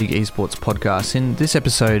Esports podcast. In this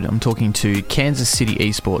episode, I'm talking to Kansas City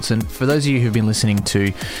Esports, and for those of you who've been listening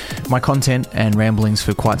to my content and ramblings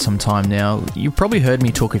for quite some time now, you've probably heard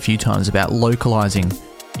me talk a few times about localizing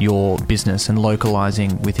your business and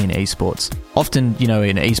localizing within esports. Often,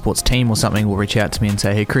 an esports team or something will reach out to me and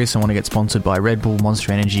say, "Hey Chris, I want to get sponsored by Red Bull,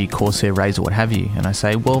 Monster Energy, Corsair, Razer, what have you." And I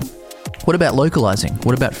say, well, what about localizing?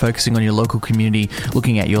 What about focusing on your local community,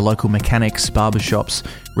 looking at your local mechanics, barbershops,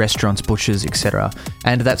 restaurants, butchers, etc.?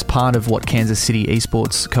 And that's part of what Kansas City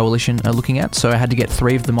Esports Coalition are looking at. So I had to get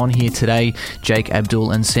three of them on here today, Jake, Abdul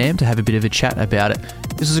and Sam, to have a bit of a chat about it.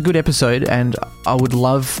 This is a good episode, and I would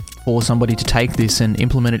love for somebody to take this and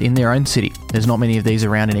implement it in their own city. There's not many of these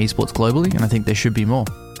around in esports globally, and I think there should be more.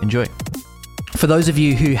 Enjoy. For those of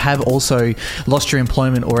you who have also lost your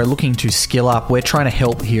employment or are looking to skill up, we're trying to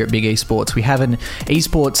help here at Big Esports. We have an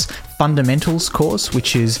esports fundamentals course,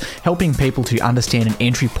 which is helping people to understand an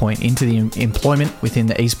entry point into the employment within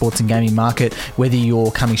the esports and gaming market, whether you're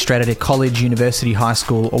coming straight out of college, university, high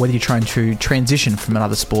school, or whether you're trying to transition from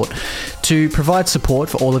another sport. To provide support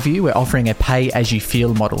for all of you, we're offering a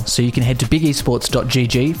pay-as-you-feel model. So you can head to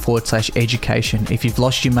bigesports.gg/education. If you've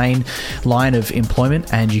lost your main line of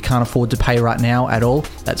employment and you can't afford to pay right now at all,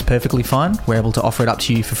 that's perfectly fine. We're able to offer it up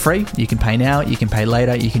to you for free. You can pay now, you can pay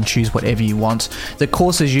later, you can choose whatever you want. The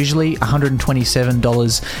course is usually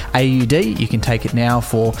 $127 AUD. You can take it now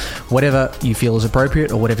for whatever you feel is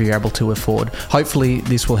appropriate or whatever you're able to afford. Hopefully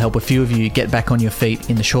this will help a few of you get back on your feet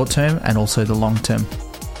in the short term and also the long term.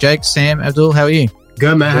 Jake, Sam, Abdul, how are you?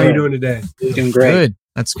 Good, man. How are you doing today? Doing great. Good.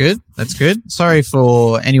 That's good. Sorry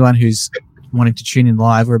for anyone who's wanting to tune in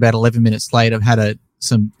live. We're about 11 minutes late. I've had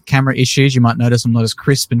some camera issues. You might notice I'm not as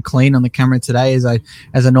crisp and clean on the camera today as I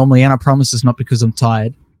normally am. I promise it's not because I'm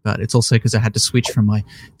tired, but it's also because I had to switch from my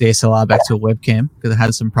DSLR back to a webcam because I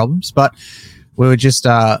had some problems. But we were just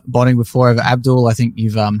bonding before over Abdul. I think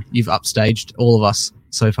you've upstaged all of us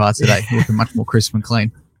so far today. You're looking much more crisp and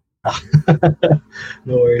clean.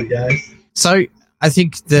 No worries, guys. So I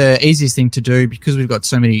think the easiest thing to do, because we've got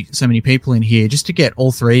so many people in here, just to get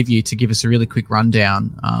all three of you to give us a really quick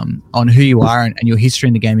rundown on who you are and your history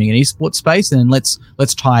in the gaming and esports space, and then let's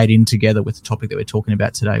tie it in together with the topic that we're talking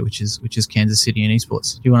about today, which is Kansas City and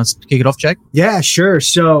esports. Do you want us to kick it off, Jake? Yeah, sure.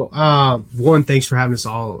 So, one, thanks for having us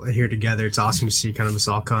all here together. It's awesome to see kind of us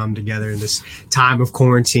all come together in this time of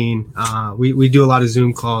quarantine. We do a lot of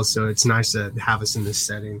Zoom calls, so it's nice to have us in this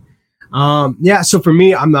setting. So for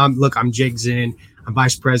me, I'm Jake Zinn. I'm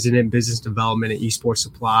Vice President, Business Development at Esports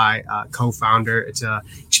Supply, co-founder. It's a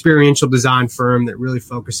experiential design firm that really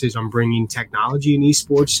focuses on bringing technology in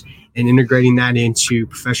esports and integrating that into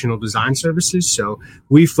professional design services. So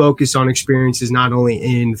we focus on experiences not only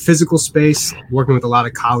in physical space, working with a lot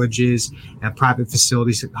of colleges and private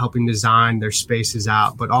facilities, helping design their spaces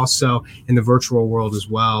out, but also in the virtual world as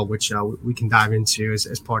well, which we can dive into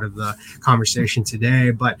as part of the conversation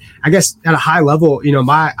today. But I guess at a high level, I'm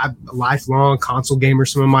a lifelong console gamer.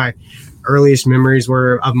 Some of my earliest memories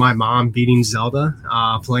were of my mom beating Zelda,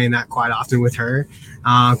 playing that quite often with her.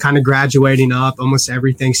 Kind of graduating up almost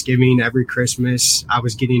every Thanksgiving, every Christmas, I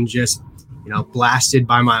was getting just, blasted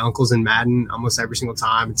by my uncles in Madden almost every single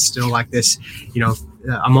time. It's still like this,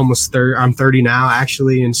 I'm 30 now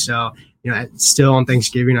actually. And so, still on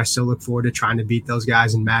Thanksgiving, I still look forward to trying to beat those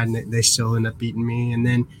guys in Madden. They still end up beating me. And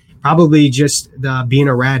then probably just being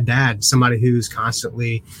a rad dad, somebody who's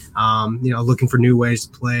constantly, looking for new ways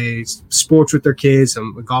to play sports with their kids. I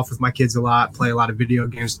golf with my kids a lot, play a lot of video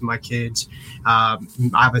games with my kids. I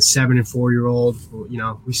have a 7 and 4-year-old.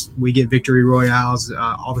 We get victory royales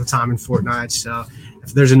all the time in Fortnite. So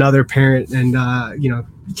if there's another parent and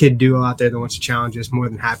kid duo out there that wants to challenge us, more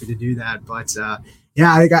than happy to do that. But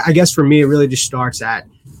I guess for me, it really just starts at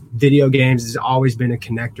video games has always been a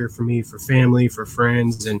connector for me, for family, for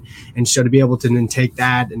friends. And so to be able to then take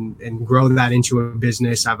that and grow that into a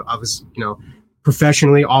business, I was,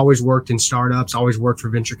 professionally always worked in startups, always worked for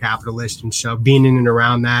venture capitalists. And so being in and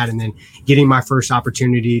around that and then getting my first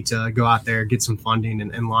opportunity to go out there, get some funding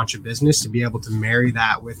and launch a business, to be able to marry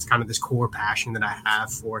that with kind of this core passion that I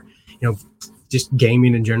have for, just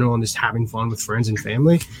gaming in general and just having fun with friends and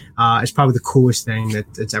family is probably the coolest thing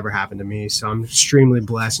that's ever happened to me. So I'm extremely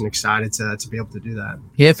blessed and excited to be able to do that.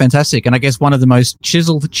 Yeah, fantastic. And I guess one of the most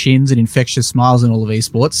chiseled chins and infectious smiles in all of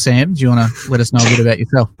esports. Sam, do you want to let us know a bit about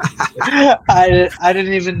yourself? I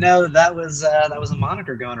didn't even know that was a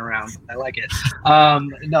moniker going around. I like it.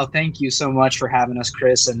 No, thank you so much for having us,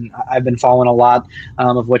 Chris. And I've been following a lot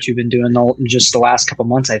of what you've been doing just the last couple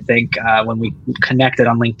months, I think, when we connected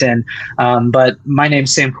on LinkedIn. But But my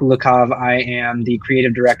name's Sam Kulikov. I am the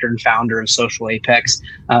creative director and founder of Social Apex.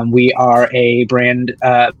 We are a brand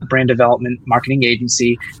development marketing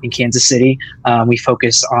agency in Kansas City. We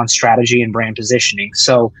focus on strategy and brand positioning.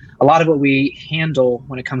 So a lot of what we handle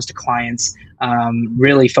when it comes to clients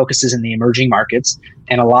really focuses in the emerging markets.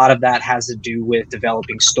 And a lot of that has to do with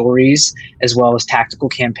developing stories as well as tactical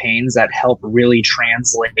campaigns that help really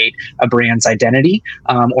translate a brand's identity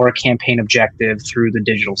or a campaign objective through the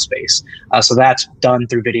digital space. So that's done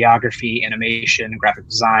through videography, animation, graphic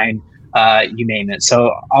design, you name it.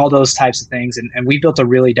 So all those types of things. And we built a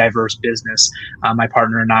really diverse business. My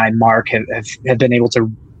partner and I, Mark, have been able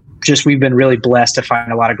to we've been really blessed to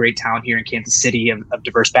find a lot of great talent here in Kansas City of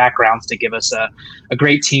diverse backgrounds to give us a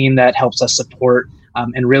great team that helps us support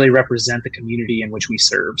and really represent the community in which we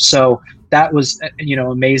serve. So that was,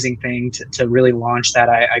 amazing thing to really launch that.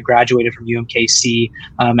 I graduated from UMKC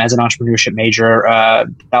as an entrepreneurship major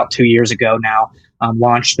about 2 years ago now.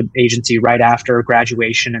 Launched the agency right after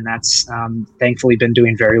graduation, and that's thankfully been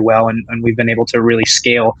doing very well. And we've been able to really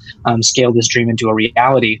scale this dream into a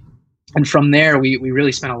reality. And from there, we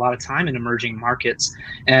really spent a lot of time in emerging markets.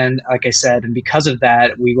 And like I said, and because of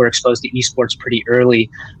that, we were exposed to esports pretty early,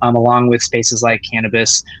 along with spaces like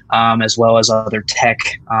cannabis, as well as other tech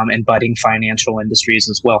and budding financial industries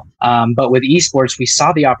as well. But with esports, we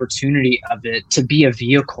saw the opportunity of it to be a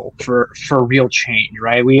vehicle for real change,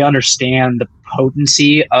 right? We understand the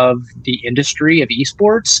potency of the industry of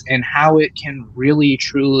esports and how it can really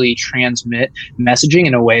truly transmit messaging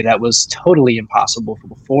in a way that was totally impossible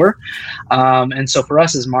before. And so for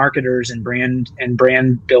us as marketers and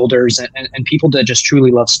brand builders and people that just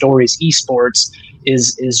truly love stories, esports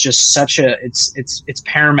is just such it's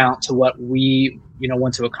paramount to what we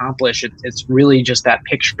want to accomplish. It's really just that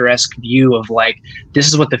picturesque view of like, this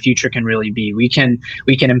is what the future can really be. We can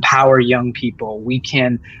empower young people. We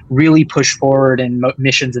can really push forward in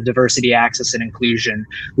missions of diversity, access, and inclusion.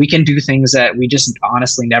 We can do things that we just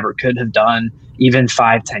honestly never could have done even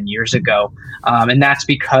 5-10 years ago. And that's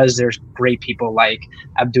because there's great people like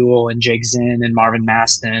Abdul and Jake Zinn and Marvin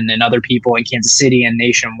Maston and other people in Kansas City and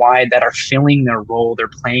nationwide that are filling their role. They're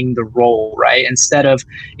playing the role, right? Instead of,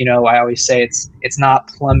 I always say it's not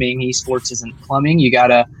plumbing. Esports isn't plumbing. You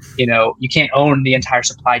gotta, you can't own the entire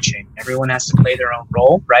supply chain. Everyone has to play their own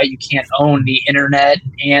role, right? You can't own the internet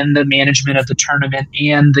and the management of the tournament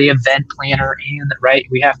and the event planner right?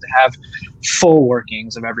 We have to have full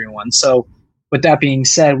workings of everyone. So with that being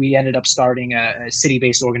said, we ended up starting a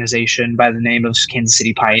city-based organization by the name of Kansas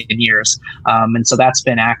City Pioneers. And so that's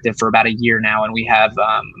been active for about a year now. And we have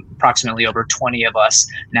approximately over 20 of us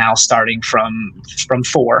now starting from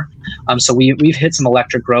 4. So we've hit some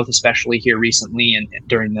electric growth, especially here recently and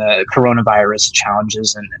during the coronavirus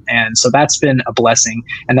challenges. And so that's been a blessing.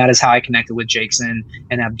 And that is how I connected with Jason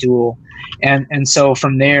and Abdul. And so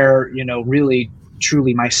from there, really,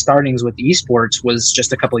 truly my startings with esports was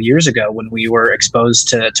just a couple of years ago when we were exposed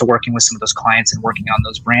to working with some of those clients and working on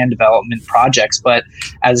those brand development projects. But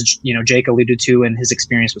as Jake alluded to in his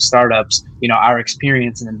experience with startups, our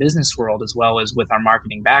experience in the business world as well as with our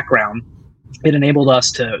marketing background, it enabled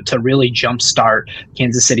us to really jumpstart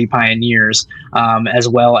Kansas City Pioneers, as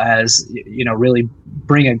well as really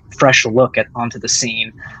bring a fresh look onto the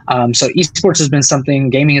scene. So esports has been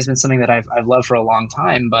gaming has been something that I've loved for a long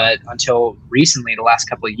time, but until recently, the last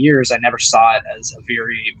couple of years, I never saw it as a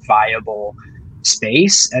very viable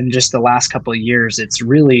space. And just the last couple of years, it's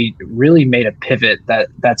really, really made a pivot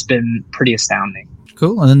that's been pretty astounding.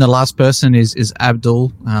 Cool. And then the last person is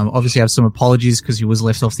Abdul. Obviously, I have some apologies because he was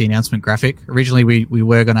left off the announcement graphic. Originally, we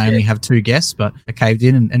were going to only have 2 guests, but I caved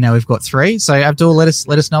in, and now we've got 3. So, Abdul, let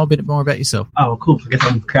us know a bit more about yourself. Oh, cool. I guess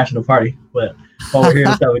I'm crashing the party, but while we're here,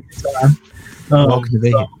 let's have a good time. Welcome to be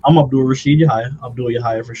here. I'm Abdul Rashid Yahya, Abdul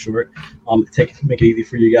Yahya for short. Make it easy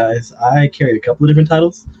for you guys. I carry a couple of different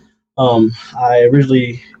titles. I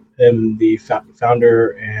originally am the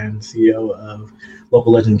founder and CEO of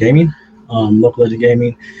Local Legend Gaming. Local Legend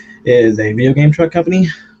Gaming is a video game truck company.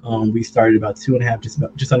 We started about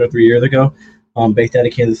 2.5, just under 3 years ago, based out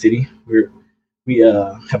of Kansas City. We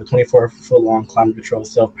have a 24-foot long climate control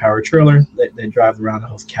self-powered trailer that drives around to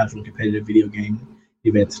host casual and competitive video game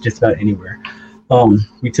events just about anywhere.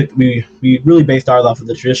 We really based ours off of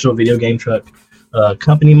the traditional video game truck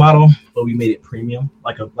company model, but we made it premium,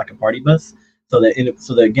 like a party bus, so that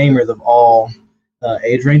gamers of all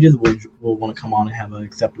age ranges will want to come on and have an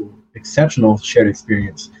exceptional shared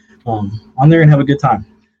experience on there and have a good time,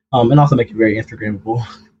 and also make it very Instagrammable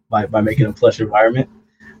by making a plush environment.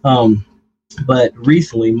 But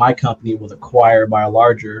recently, my company was acquired by a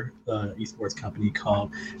larger esports company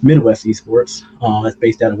called Midwest Esports. That's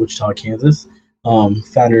based out of Wichita, Kansas.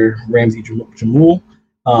 Founder Ramsey Jamul.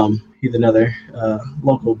 He's another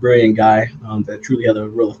local brilliant guy that truly has a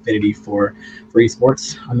real affinity for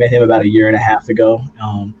esports. I met him about a year and a half ago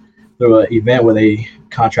through an event where they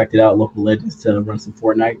contracted out Local Legends to run some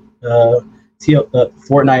Fortnite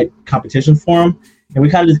Fortnite competition for him, and we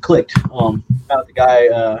kind of just clicked. The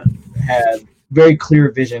guy had very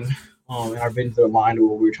clear vision, and our visions are aligned with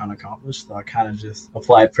what we were trying to accomplish. So I kind of just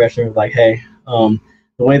applied pressure and was like, hey, the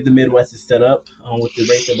way the Midwest is set up, with the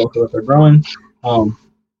rate that both of us are growing,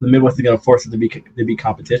 the Midwest is going to force us to be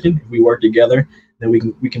competition. If we work together, then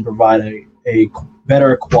we can provide a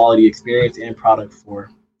better quality experience and product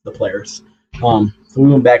for the players. So we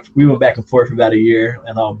went back and forth for about a year,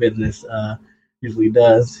 as all business usually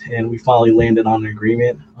does, and we finally landed on an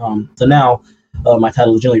agreement. So now my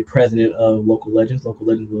title is generally president of Local Legends. Local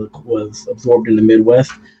Legends was absorbed in the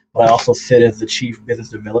Midwest, but I also sit as the chief business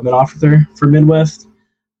development officer for Midwest,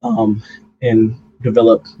 and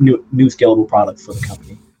develop new scalable products for the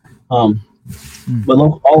company. But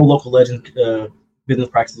all Local Legends business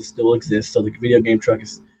practices still exist. So the video game truck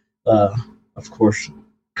is, of course,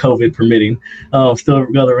 COVID permitting, still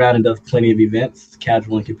goes around and does plenty of events,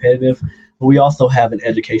 casual and competitive. But we also have an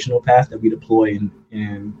educational path that we deploy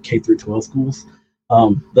in K through 12 schools.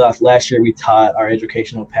 Last year, we taught our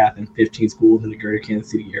educational path in 15 schools in the greater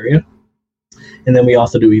Kansas City area. And then we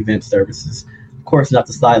also do event services. Of course, not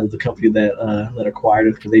the size of the company that acquired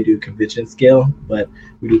us, because they do convention scale, but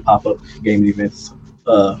we do pop-up gaming events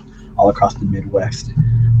all across the Midwest.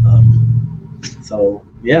 So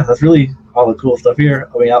yeah, that's really all the cool stuff here.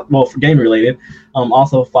 I mean, for game related,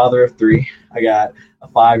 also father of 3. I got a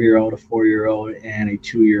 5-year-old, a 4-year-old, and a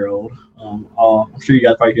 2-year-old. I'm sure you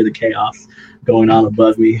guys probably hear the chaos going on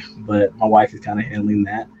above me, but my wife is kind of handling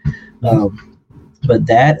that.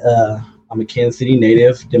 I'm a Kansas City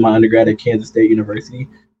native. Did my undergrad at Kansas State University.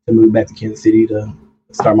 To move back to Kansas City to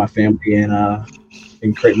start my family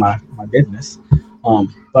and create my business. But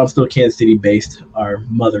I'm still Kansas City based. Our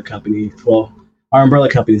mother company, our umbrella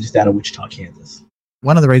company is just out of Wichita, Kansas.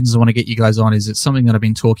 One of the reasons I want to get you guys on is it's something that I've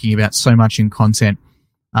been talking about so much in content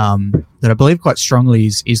that I believe quite strongly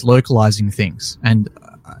is localizing things. And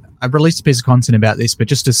I've released a piece of content about this, but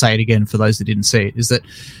just to say it again for those that didn't see it, is that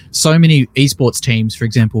so many esports teams, for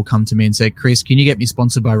example, come to me and say, Chris, can you get me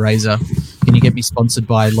sponsored by Razer? Can you get me sponsored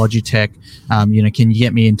by Logitech? Can you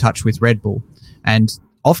get me in touch with Red Bull? And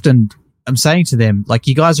often I'm saying to them, like,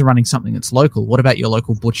 you guys are running something that's local. What about your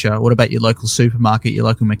local butcher? What about your local supermarket, your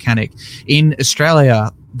local mechanic? In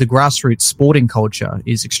Australia, the grassroots sporting culture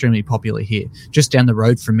is extremely popular here. Just down the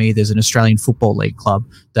road from me, there's an Australian Football League club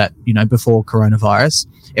that, before coronavirus,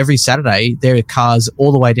 every Saturday, there are cars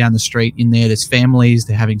all the way down the street in there. There's families.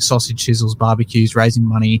 They're having sausage chisels, barbecues, raising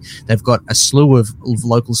money. They've got a slew of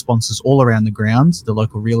local sponsors all around the grounds, the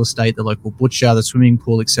local real estate, the local butcher, the swimming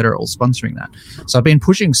pool, etc., all sponsoring that. So I've been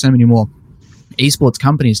pushing so many more esports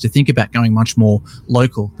companies to think about going much more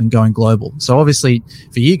local than going global. So obviously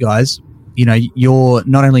for you guys, you're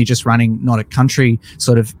not only just running not a country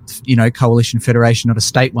sort of, coalition federation, not a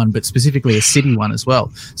state one, but specifically a city one as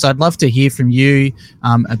well. So I'd love to hear from you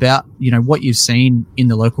about, what you've seen in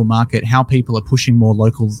the local market, how people are pushing more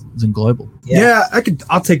local than global. Yeah,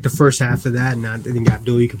 I'll take the first half of that, and I think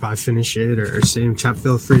Abdul, you could probably finish it, or Sam,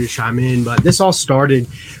 feel free to chime in. But this all started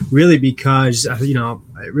really because,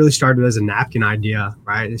 it really started as a napkin idea,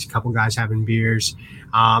 right? There's a couple guys having beers.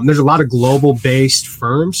 There's a lot of global-based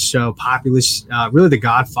firms. So Populous, really the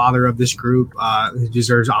godfather of this group, who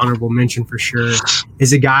deserves honorable mention for sure,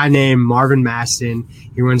 is a guy named Marvin Maston.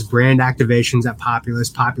 He runs brand activations at Populous.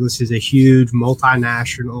 Populous is a huge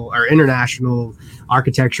multinational or international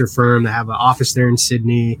architecture firm that have an office there in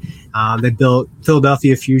Sydney. They built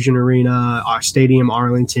Philadelphia Fusion Arena, our stadium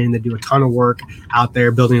Arlington. They do a ton of work out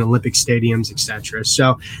there building Olympic stadiums, etc.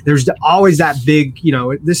 So there's always that big,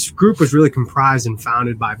 this group was really comprised and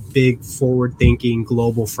founded by big forward-thinking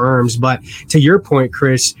global firms. But to your point,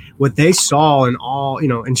 Chris, what they saw in all,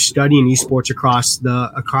 in studying esports across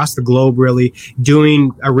the globe, really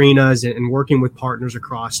doing arenas and working with partners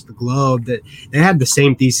across the globe, that they had the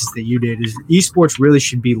same thesis that you did, is esports really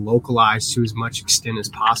should be localized to as much extent as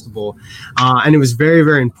possible. And it was very,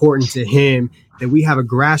 very important to him that we have a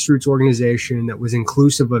grassroots organization that was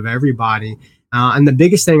inclusive of everybody. And the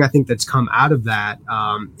biggest thing I think that's come out of that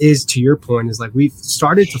is, to your point, is like we've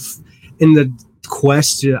started to, in the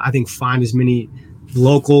quest to, I think, find as many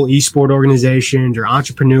local esport organizations or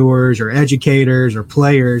entrepreneurs or educators or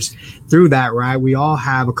players through that, right? We all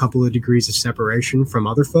have a couple of degrees of separation from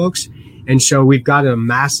other folks. And so we've got a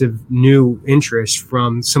massive new interest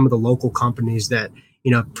from some of the local companies that,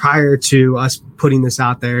 prior to us putting this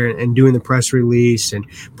out there and doing the press release and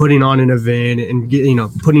putting on an event and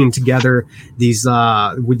putting together these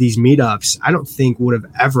with these meetups, I don't think would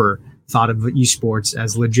have ever thought of esports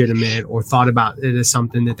as legitimate or thought about it as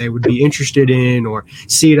something that they would be interested in or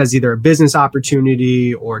see it as either a business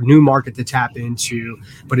opportunity or a new market to tap into.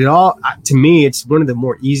 But to me, it's one of the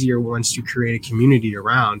more easier ones to create a community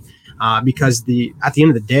around. Because at the end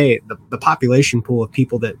of the day, the population pool of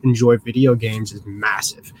people that enjoy video games is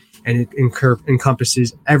massive, and it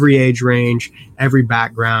encompasses every age range, every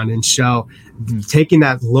background. And so taking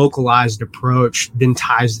that localized approach then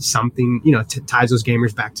ties those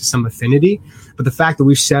gamers back to some affinity. But the fact that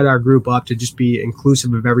we've set our group up to just be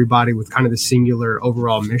inclusive of everybody with kind of the singular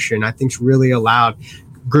overall mission, I think's really allowed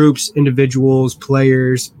groups, individuals,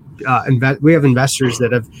 players, we have investors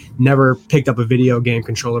that have never picked up a video game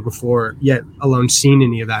controller before, yet alone seen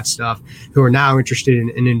any of that stuff, who are now interested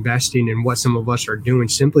in investing in what some of us are doing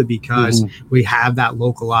simply because we have that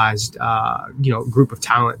localized, group of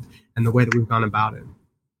talent and the way that we've gone about it.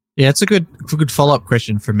 Yeah, it's a good follow-up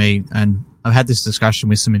question for me. And I've had this discussion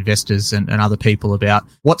with some investors and other people about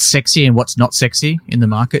what's sexy and what's not sexy in the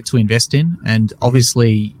market to invest in. And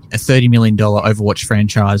obviously a $30 million Overwatch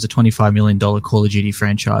franchise, a $25 million Call of Duty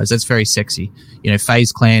franchise, that's very sexy.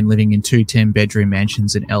 FaZe Clan living in 2 10-bedroom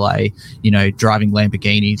mansions in LA, driving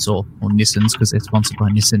Lamborghinis or Nissans because they're sponsored by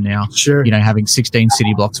Nissan now. Sure. Having 16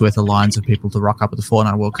 city blocks worth of lines of people to rock up at the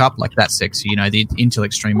Fortnite World Cup, like that's sexy. The Intel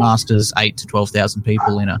Extreme Masters, 8 to 12,000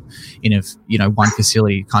 people in a one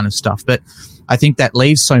facility kind of stuff. But I think that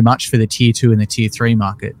leaves so much for the tier 2 and the tier 3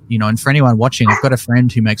 market, and for anyone watching, I've got a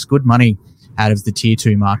friend who makes good money out of the tier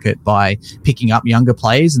 2 market by picking up younger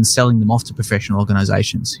players and selling them off to professional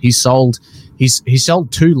organizations. He sold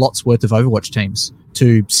 2 lots worth of Overwatch teams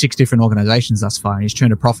to 6 different organizations thus far, and he's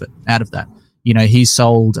turned a profit out of that. He's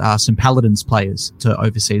sold some Paladins players to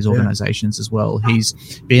overseas organizations as well.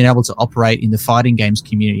 He's been able to operate in the fighting games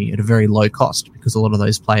community at a very low cost because a lot of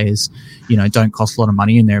those players, don't cost a lot of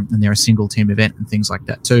money and they're a single team event and things like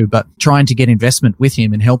that too. But trying to get investment with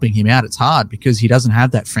him and helping him out, it's hard because he doesn't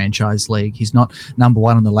have that franchise league. He's not number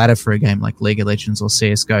one on the ladder for a game like League of Legends or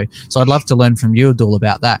CSGO. So I'd love to learn from you, Abdul,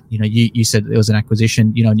 about that. You said there was an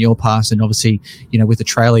acquisition, in your past, and obviously, with the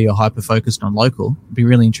trailer, you're hyper focused on local. It'd be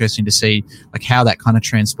really interesting to see like how that kind of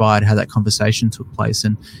transpired, how that conversation took place,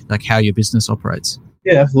 and like how your business operates.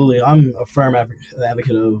 Yeah, absolutely. I'm a firm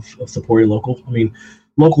advocate of supporting local. I mean,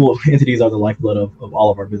 local entities are the lifeblood of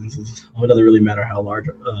all of our businesses. It doesn't really matter how large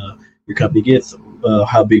your company gets,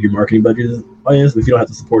 how big your marketing budget is. If you don't have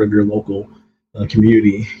the support of your local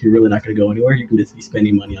community, you're really not going to go anywhere. You can just be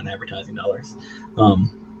spending money on advertising dollars.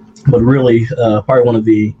 But really, probably one of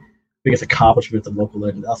the biggest accomplishments of Local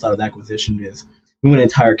Legends outside of the acquisition is we went an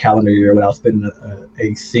entire calendar year without spending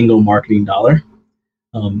a single marketing dollar.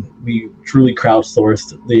 We truly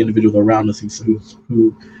crowdsourced the individuals around us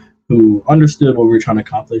who understood what we were trying to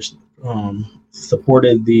accomplish,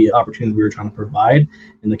 supported the opportunities we were trying to provide,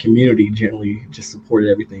 and the community generally just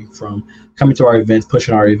supported everything from coming to our events,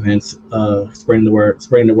 pushing our events, spreading the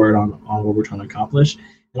word on what we're trying to accomplish,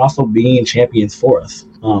 and also being champions for us.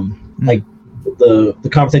 Like the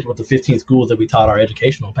conversation with the 15 schools that we taught our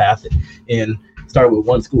educational path in started with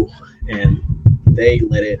one school, and they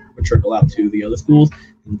let it trickle out to the other schools,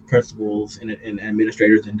 and principals and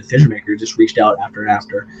administrators and decision makers just reached out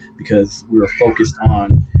after because we were focused on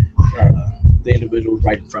the individuals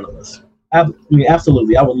right in front of us. I mean,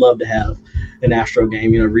 absolutely, I would love to have an Astro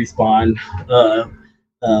game, Respawn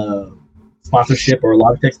sponsorship or a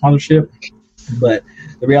Logitech sponsorship, but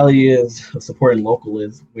the reality is supporting local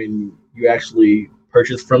is when you actually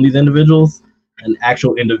purchase from these individuals, an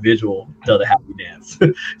actual individual does a happy dance.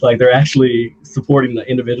 Like they're actually supporting the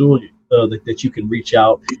individual that you can reach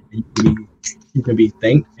out and you can be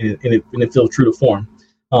thanked and it feels true to form.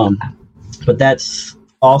 But that's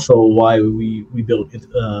also why we built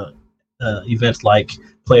events like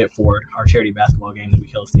Play It Forward, our charity basketball game that we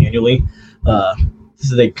host annually.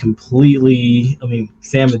 This is a completely,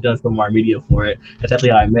 Sam has done some of our media for it. That's actually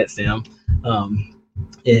how I met Sam.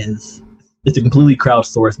 It's a completely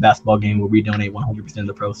crowdsourced basketball game where we donate 100% of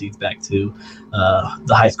the proceeds back to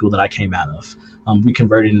the high school that I came out of. We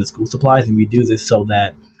converted into school supplies, and we do this so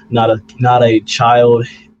that not a child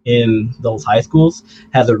in those high schools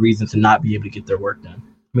has a reason to not be able to get their work done.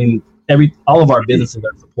 All of our businesses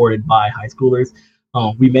are supported by high schoolers.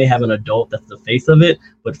 We may have an adult that's the face of it,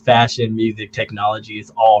 but fashion, music, technology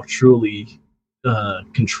is all truly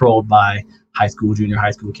controlled by high school, junior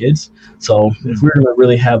high school kids. So if we're going to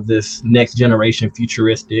really have this next generation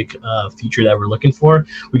futuristic future that we're looking for,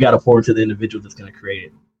 we got to forward to the individual that's going to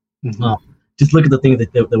create it. just look at the things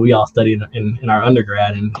that we all studied in our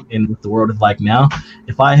undergrad and what the world is like now.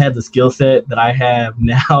 If I had the skill set that I have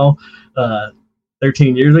now,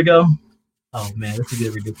 13 years ago, oh man, this would be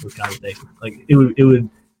a ridiculous conversation. Like it would,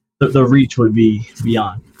 the reach would be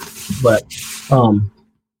beyond. But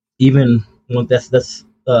even when that's to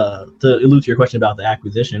allude to your question about the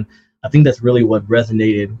acquisition, I think that's really what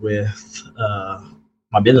resonated with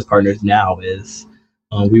my business partners now is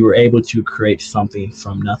we were able to create something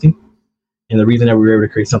from nothing. And the reason that we were able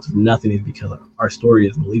to create something from nothing is because our story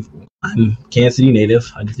is believable. I'm Kansas City native.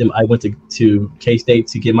 I went to K-State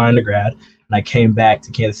to get my undergrad, and I came back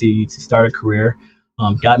to Kansas City to start a career,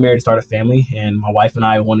 got married to start a family, and my wife and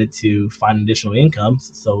I wanted to find additional income.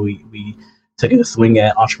 So we took a swing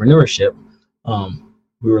at entrepreneurship.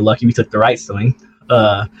 We were lucky we took the right swing.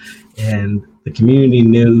 And the community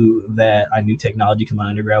knew that I knew technology because my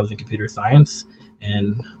undergrad was in computer science.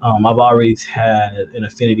 And I've always had an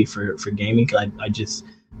affinity for gaming because I just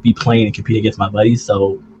be playing and compete against my buddies.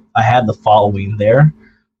 So I had the following there.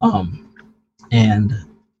 And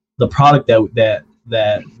the product that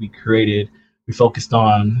we created, we focused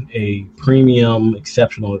on a premium,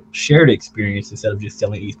 exceptional shared experience instead of just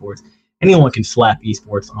selling esports. Anyone can slap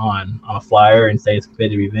esports on a flyer and say it's a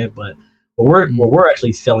competitive event, but what we're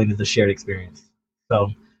actually selling is a shared experience.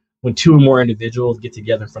 So when two or more individuals get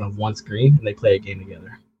together in front of one screen and they play a game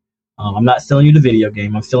together. I'm not selling you the video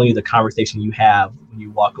game. I'm selling you the conversation you have when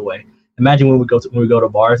you walk away. Imagine when we go to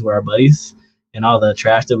bars with our buddies and all the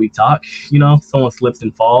trash that we talk. Someone slips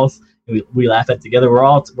and falls, and we laugh at it together. We're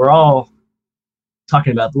all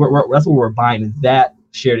talking about. That's what we're buying is that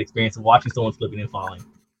shared experience of watching someone slipping and falling.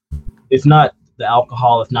 It's not the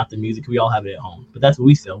alcohol, it's not the music. We all have it at home, but that's what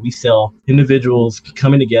we sell. We sell individuals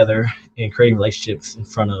coming together and creating relationships in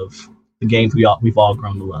front of the games we've all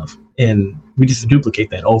grown to love, and we just duplicate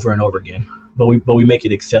that over and over again. But we make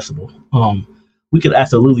it accessible. We could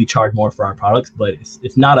absolutely charge more for our products, but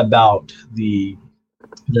it's not about the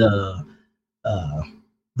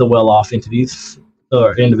well-off entities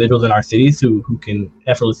or individuals in our cities who can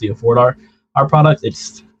effortlessly afford our products.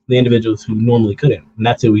 It's the individuals who normally couldn't, and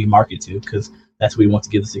that's who we market to because that's what we want to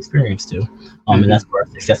give this experience to. And that's where our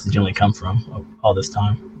success has generally come from all this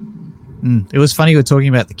time. It was funny you were talking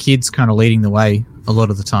about the kids kind of leading the way a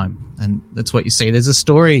lot of the time, and that's what you see. There's a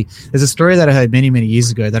story that I heard many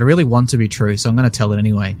years ago that I really want to be true, so I'm going to tell it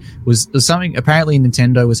anyway. Was something apparently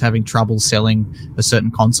Nintendo was having trouble selling a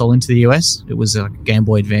certain console into the US. It was a Game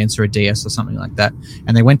Boy Advance or a DS or something like that,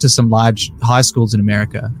 and they went to some large high schools in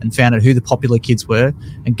America and found out who the popular kids were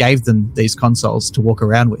and gave them these consoles to walk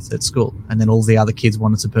around with at school, and then all the other kids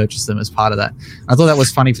wanted to purchase them as part of that. I thought that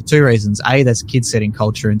was funny for two reasons. A, that's kids setting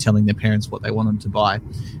culture and telling their parents what they want them to buy,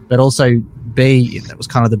 but also B, that was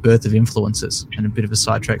kind of the birth of influencers, and a bit of a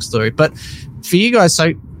sidetrack story. But for you guys,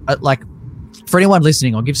 so for anyone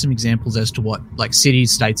listening, I'll give some examples as to what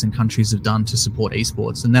cities, states, and countries have done to support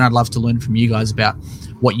esports, and then I'd love to learn from you guys about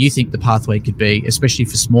what you think the pathway could be, especially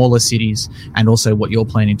for smaller cities, and also what you're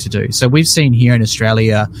planning to do. So we've seen here in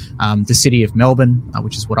Australia, the city of Melbourne,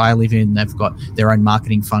 which is what I live in, they've got their own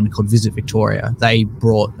marketing fund called Visit Victoria. They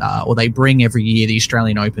brought, they bring every year the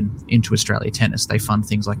Australian Open into Australia Tennis. They fund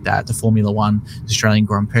things like that. The Formula One, the Australian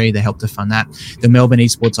Grand Prix, they help to fund that. The Melbourne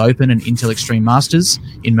Esports Open and Intel Extreme Masters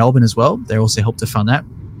in Melbourne as well, they also help to fund that.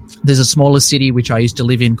 There's a smaller city which I used to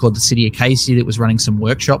live in called the City of Casey that was running some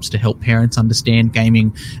workshops to help parents understand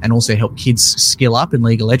gaming and also help kids skill up in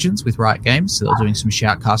League of Legends with Riot Games. So they're doing some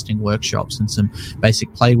shoutcasting workshops and some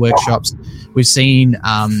basic play workshops. We've seen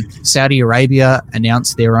Saudi Arabia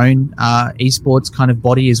announce their own esports kind of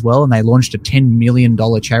body as well, and they launched a $10 million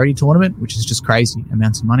charity tournament, which is just crazy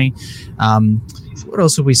amounts of money. What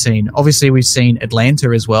else have we seen? Obviously, we've seen Atlanta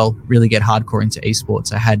as well really get hardcore into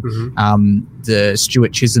esports. I had the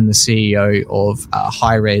Stuart Chisholm, the CEO of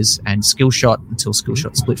Hi-Rez and Skillshot, until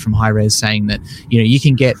Skillshot split from Hi-Rez, saying that you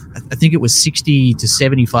can get, I think it was 60 to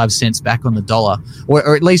 75 cents back on the dollar,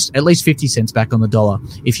 or at least 50 cents back on the dollar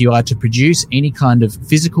if you are to produce any kind of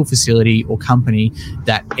physical facility or company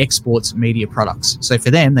that exports media products. So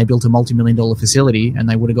for them, they built a multi-million-dollar facility and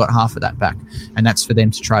they would have got half of that back, and that's for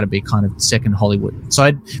them to try to be kind of second Hollywood. So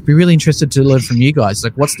I'd be really interested to learn from you guys,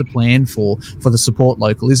 what's the plan for the support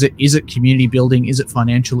local? Is it community building? Is it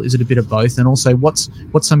financial? Is it a bit of both? And also, what's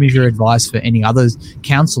some of your advice for any other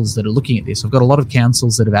councils that are looking at this? I've got a lot of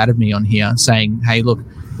councils that have added me on here saying, hey, look,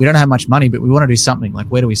 we don't have much money, but we want to do something.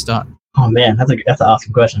 Where do we start? Oh man, that's an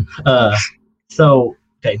awesome question. So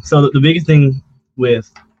the biggest thing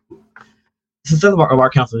with the success of our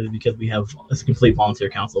council is because it's a complete volunteer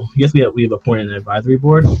council. Yes, we have appointed an advisory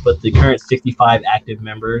board, but the current 65 active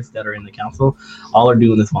members that are in the council all are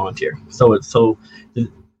doing this volunteer. So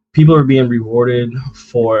people are being rewarded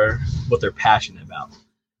for what they're passionate about.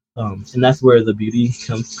 And that's where the beauty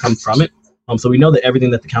comes from it. So we know that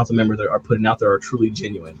everything that the council members are putting out there are truly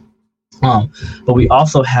genuine. But we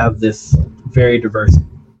also have this very diverse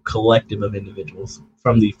collective of individuals,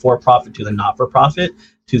 from the for-profit to the not-for-profit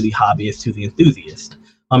to the hobbyist to the enthusiast.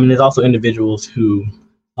 And there's also individuals who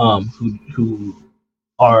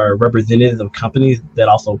are representatives of companies that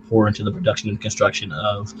also pour into the production and construction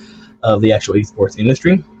of the actual esports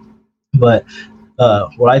industry. But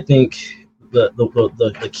what I think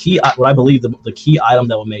the key, what I believe the key item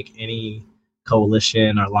that will make any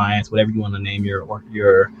coalition or alliance, whatever you want to name your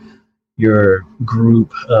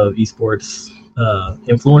group of esports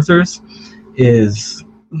influencers, is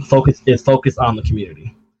focused on the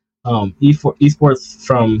community. Esports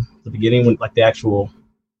from the beginning, when like the actual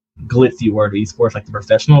glitzy word of esports, like the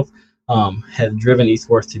professionals, has driven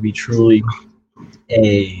esports to be truly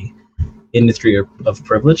a industry of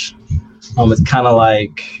privilege. It's kind of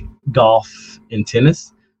like golf and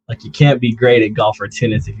tennis. Like, you can't be great at golf or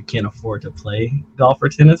tennis if you can't afford to play golf or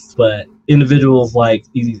tennis. But individuals like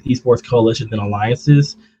these esports coalitions and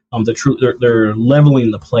alliances, they're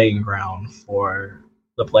leveling the playing ground for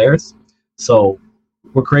the players. So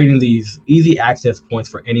we're creating these easy access points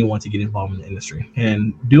for anyone to get involved in the industry.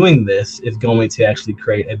 And doing this is going to actually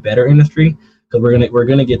create a better industry, because we're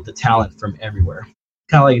gonna get the talent from everywhere.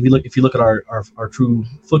 Kind of like if you look at our true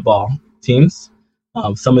football teams,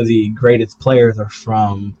 some of the greatest players are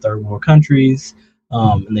from third world countries,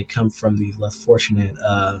 and they come from these less fortunate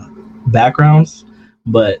backgrounds,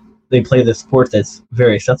 but they play the sport that's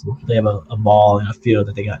very accessible. They have a ball and a field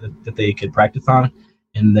that they could practice on,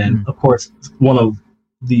 and then of course one of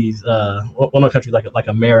countries like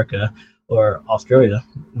America or Australia,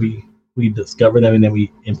 we discover them and then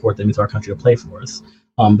we import them into our country to play for us.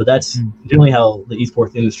 But that's generally how the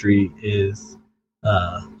esports industry is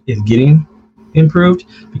getting improved,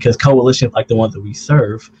 because coalitions like the ones that we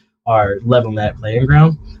serve are leveling that playing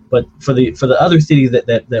ground. But for the other cities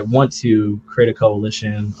that want to create a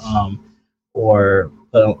coalition or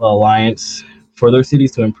an alliance for their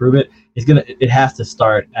cities to improve it, it has to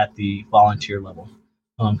start at the volunteer level,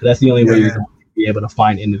 because that's the only way you're going to be able to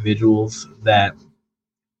find individuals that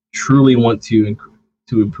truly want to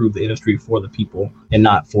improve the industry for the people and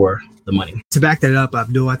not for the money. To back that up,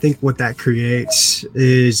 Abdul, I think what that creates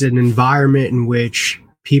is an environment in which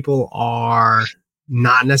people are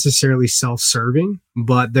not necessarily self-serving,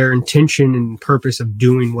 but their intention and purpose of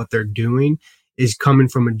doing what they're doing is coming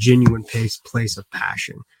from a genuine place of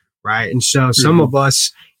passion, right? And so some of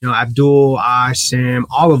us, Abdul, I, Sam,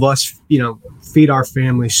 all of us, feed our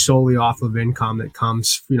family solely off of income that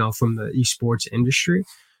comes, from the esports industry.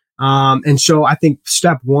 And so I think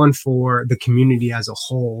step one for the community as a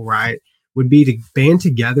whole, right, would be to band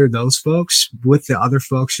together those folks with the other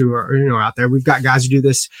folks who are, out there. We've got guys who do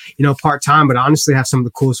this, part-time, but honestly have some of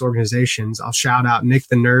the coolest organizations. I'll shout out Nick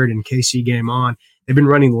the Nerd and KC Game On. They've been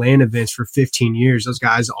running LAN events for 15 years. Those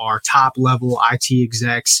guys are top level IT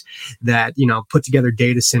execs that, put together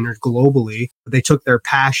data centers globally. But they took their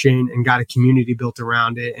passion and got a community built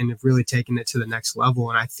around it and have really taken it to the next level.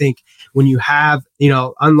 And I think when you have,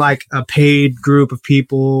 unlike a paid group of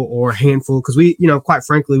people or a handful, because we, quite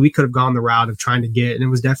frankly, we could have gone the route of trying to get, and it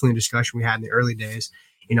was definitely a discussion we had in the early days.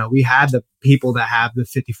 We had the people that have the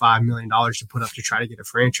 $55 million to put up to try to get a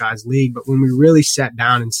franchise league. But when we really sat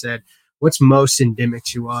down and said, what's most endemic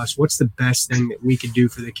to us? What's the best thing that we could do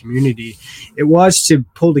for the community? It was to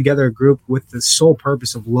pull together a group with the sole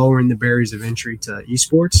purpose of lowering the barriers of entry to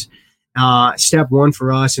esports. Step one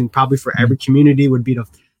for us, and probably for every community, would be to,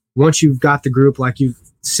 once you've got the group like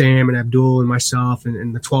Sam and Abdul and myself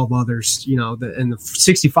and the 12 others, and the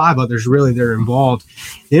 65 others really that are involved,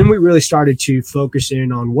 then we really started to focus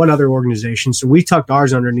in on what other organizations. So we tucked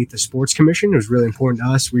ours underneath the Sports Commission. It was really important to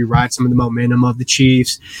us. We ride some of the momentum of the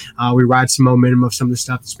Chiefs. We ride some momentum of some of the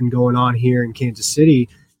stuff that's been going on here in Kansas City.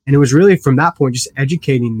 And it was really from that point, just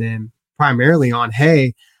educating them primarily on,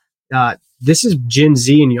 hey, this is Gen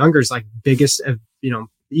Z and younger's like biggest,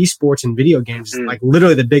 esports and video games is like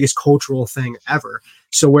literally the biggest cultural thing ever.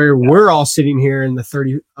 So where we're all sitting here in the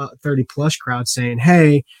 30 plus crowd saying,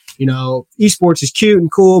 hey, esports is cute and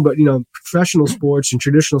cool, but, professional sports and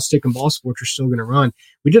traditional stick and ball sports are still going to run.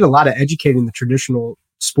 We did a lot of educating the traditional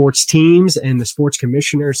sports teams and the sports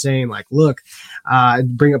commissioner saying like, look,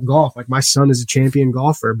 bring up golf. Like, my son is a champion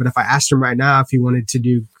golfer, but if I asked him right now if he wanted to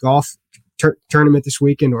do golf tournament this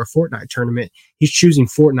weekend or a Fortnite tournament, he's choosing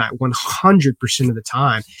Fortnite 100% of the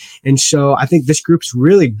time. And so I think this group's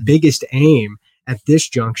really biggest aim at this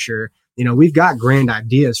juncture we've got grand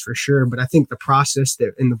ideas for sure, but I think the process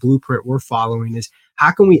that in the blueprint we're following is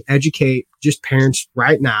how can we educate just parents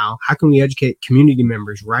right now? How can we educate community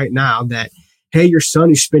members right now that, hey, your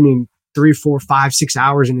son is spending 3, 4, 5, 6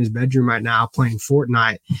 hours in his bedroom right now playing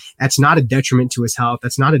Fortnite. That's not a detriment to his health.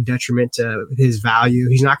 That's not a detriment to his value.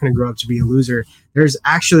 He's not going to grow up to be a loser. There's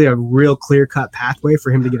actually a real clear-cut pathway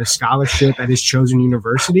for him to get a scholarship at his chosen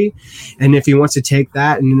university. And if he wants to take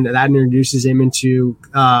that, and that introduces him into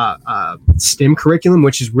STEM curriculum,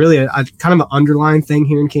 which is really a kind of an underlying thing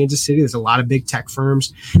here in Kansas City. There's a lot of big tech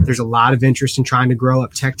firms. There's a lot of interest in trying to grow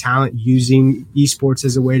up tech talent using esports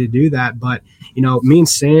as a way to do that. But, me and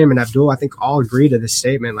Sam and Abdul, I think all agree to this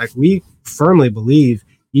statement. Like, we firmly believe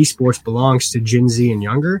esports belongs to Gen Z and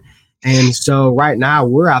younger. And so right now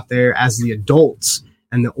we're out there as the adults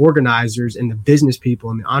and the organizers and the business people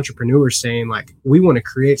and the entrepreneurs saying, like, we want to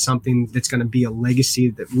create something that's going to be a legacy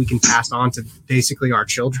that we can pass on to basically our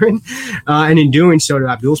children. And in doing so, to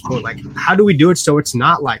Abdul's point, like, how do we do it so it's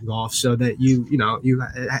not like golf, so that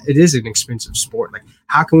it is an expensive sport? Like,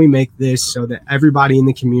 how can we make this so that everybody in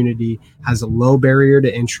the community has a low barrier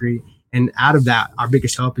to entry? And out of that, our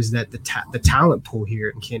biggest hope is that the talent pool here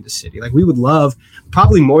in Kansas City, like, we would love,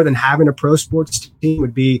 probably more than having a pro sports team,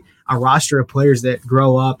 would be a roster of players that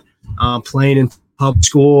grow up playing in public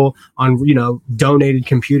school on, donated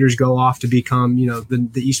computers, go off to become,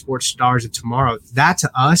 the esports stars of tomorrow. That,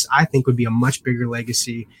 to us, I think would be a much bigger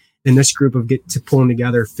legacy than this group of pulling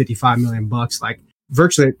together $55 million. Like,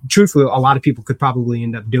 virtually, truthfully, a lot of people could probably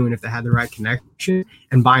end up doing if they had the right connection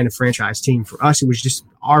and buying a franchise team. For us, it was just,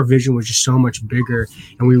 our vision was just so much bigger,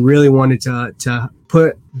 and we really wanted to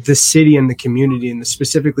put the city and the community, and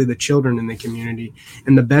specifically the children in the community,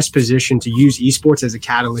 in the best position to use esports as a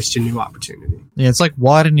catalyst to new opportunity. Yeah, it's like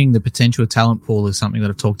widening the potential talent pool is something that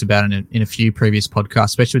I've talked about in a few previous podcasts,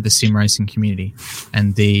 especially with the sim racing community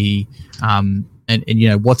and the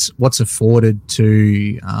what's afforded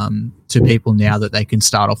to people now that they can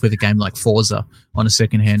start off with a game like Forza on a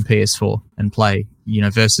secondhand PS4 and play,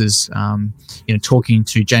 versus talking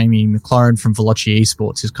to Jamie McLaren from Veloci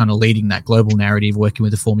Esports, who's kind of leading that global narrative, working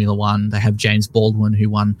with the Formula One. They have James Baldwin, who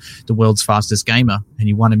won the world's fastest gamer, and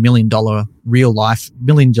he won $1 million USD real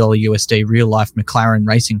life McLaren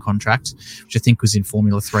racing contract, which I think was in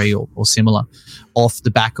Formula 3 or similar, off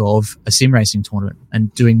the back of a sim racing tournament,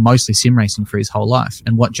 and doing mostly sim racing for his whole life.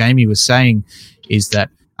 And what Jamie was saying is that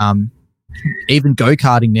even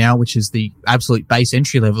go-karting now, which is the absolute base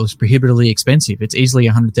entry level, is prohibitively expensive. It's easily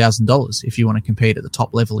 $100,000 if you want to compete at the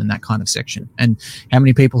top level in that kind of section. And how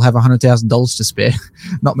many people have $100,000 to spare?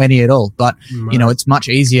 Not many at all. But, it's much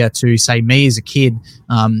easier to say, me as a kid,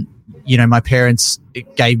 my parents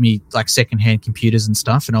gave me like secondhand computers and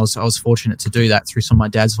stuff, and I was fortunate to do that through some of my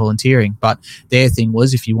dad's volunteering. But their thing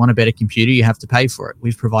was, if you want a better computer, you have to pay for it.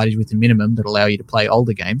 We've provided you with a minimum that allow you to play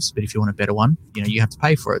older games, but if you want a better one, you have to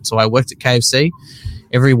pay for it. So I worked at KFC.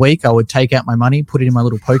 Every week I would take out my money, put it in my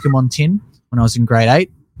little Pokemon tin when I was in grade 8.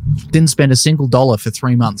 Didn't spend a single dollar for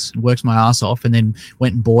 3 months and worked my ass off, and then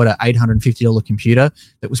went and bought an $850 computer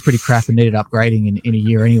that was pretty crap and needed upgrading in a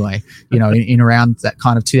year anyway, in around that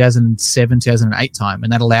kind of 2007, 2008 time.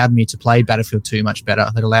 And that allowed me to play Battlefield 2 much better.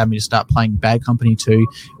 That allowed me to start playing Bad Company 2,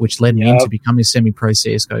 which led me into becoming a semi-pro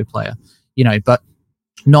CSGO player, but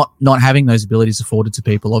not having those abilities afforded to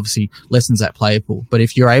people obviously lessens that player pool. But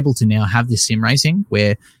if you're able to now have this sim racing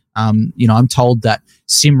where I'm told that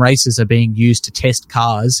sim races are being used to test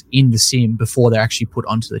cars in the sim before they're actually put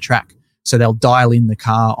onto the track. So they'll dial in the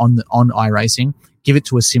car on iRacing, give it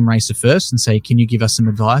to a sim racer first and say, can you give us some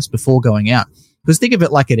advice before going out? Because think of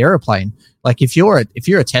it like an aeroplane. Like if you're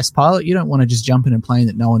a test pilot, you don't want to just jump in a plane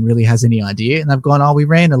that no one really has any idea. And they've gone, we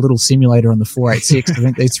ran a little simulator on the 486. I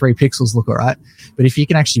think these 3 pixels look all right. But if you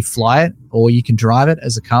can actually fly it, or you can drive it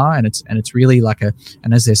as a car, and it's really like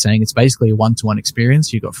and as they're saying, it's basically a 1-to-1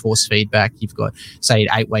 experience. You've got force feedback. You've got, say, an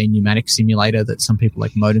 8-way pneumatic simulator that some people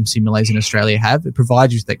like Modem Simulators in Australia have. It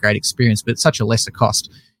provides you with that great experience, but it's such a lesser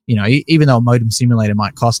cost. Even though a modem simulator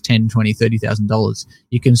might cost $10,000, $20,000, $30,000,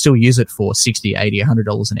 you can still use it for $60, $80,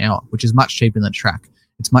 $100 an hour, which is much cheaper than track.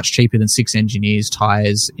 It's much cheaper than 6 engineers,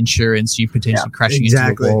 tires, insurance, you potentially crashing into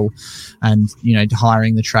a wall, and,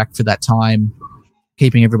 hiring the track for that time,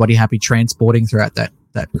 keeping everybody happy, transporting throughout that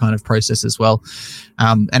kind of process as well.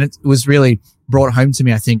 And it was really brought home to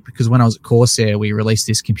me, I think, because when I was at Corsair, we released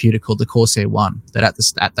this computer called the Corsair One that at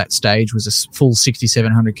that stage was a full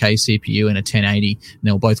 6700K CPU and a 1080, and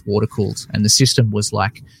they were both water cooled. And the system was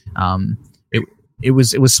like, it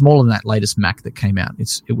was smaller than that latest Mac that came out.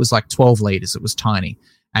 It was like 12 liters. It was tiny.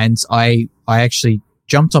 And I actually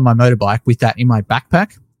jumped on my motorbike with that in my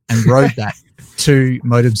backpack and rode that 2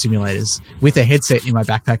 modem simulators with a headset in my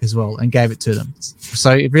backpack as well and gave it to them.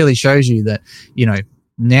 So it really shows you that,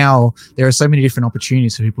 now there are so many different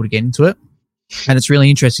opportunities for people to get into it. And it's really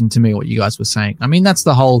interesting to me what you guys were saying. I mean, that's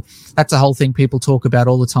the whole thing people talk about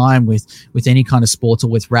all the time with any kind of sport or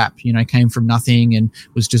with rap, came from nothing and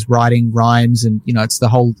was just writing rhymes. And, it's the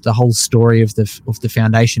whole story of the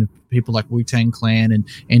foundation of people like Wu-Tang Clan and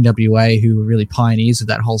NWA, who were really pioneers of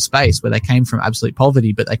that whole space, where they came from absolute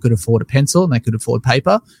poverty, but they could afford a pencil and they could afford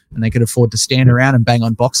paper and they could afford to stand around and bang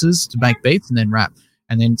on boxes to make beats and then rap.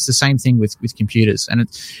 And then it's the same thing with computers. And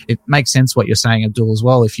it makes sense what you're saying, Abdul, as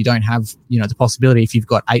well. If you don't have, the possibility, if you've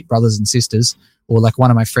got 8 brothers and sisters, or like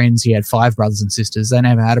one of my friends, he had 5 brothers and sisters, they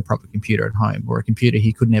never had a proper computer at home, or a computer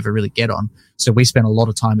he could never really get on. So we spent a lot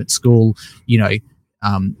of time at school,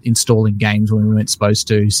 installing games when we weren't supposed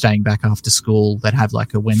to, staying back after school. They'd have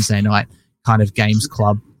like a Wednesday night kind of games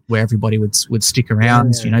club where everybody would stick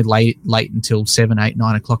around, late until 7, 8,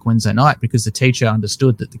 9 o'clock Wednesday night, because the teacher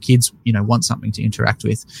understood that the kids, want something to interact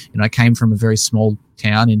with. I came from a very small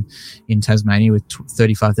town in Tasmania with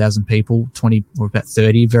 35,000 people, 20 or about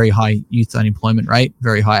 30, very high youth unemployment rate,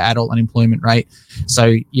 very high adult unemployment rate.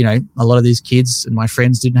 So, a lot of these kids and my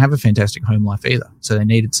friends didn't have a fantastic home life either. So they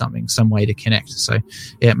needed some way to connect. So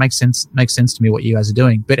yeah, it makes sense to me what you guys are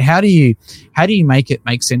doing. But how do you make it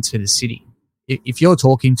make sense for the city? If you're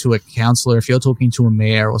talking to a councillor, if you're talking to a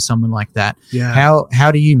mayor or someone like that,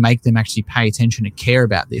 how do you make them actually pay attention and care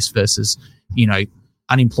about this versus,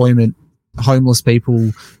 unemployment, homeless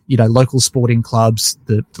people, local sporting clubs,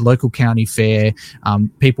 the local county fair,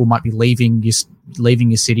 people might be leaving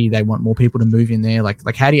your city. They want more people to move in there.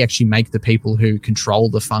 Like how do you actually make the people who control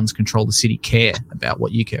the funds, control the city, care about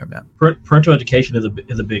what you care about? Parental education is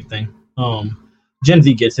a big thing. Gen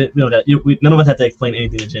Z gets it. None of us have to explain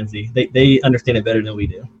anything to Gen Z. They understand it better than we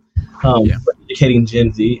do. But educating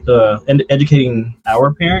Gen Z and educating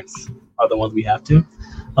our parents are the ones we have to.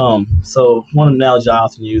 So one analogy I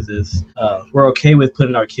often use is we're okay with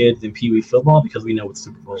putting our kids in Pee Wee football because we know what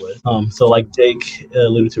Super Bowl is. So like Jake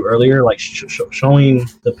alluded to earlier, like showing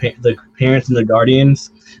the parents and the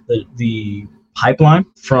guardians the pipeline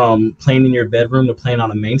from playing in your bedroom to playing on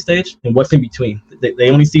the main stage and what's in between.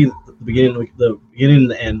 They only see the beginning and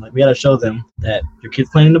the end. Like we got to show them that your kids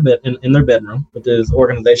playing in their bedroom, but there's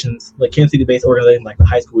organizations like Kansas City-based organizations like the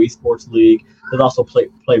High School Esports League. There's also play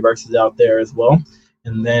versus out there as well,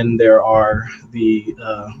 and then there are the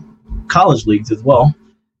college leagues as well,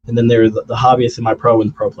 and then there's the hobbyists, semi-pro,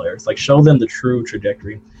 and the pro players. Like show them the true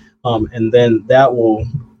trajectory, and then that will,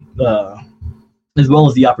 as well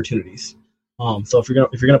as the opportunities. So if you're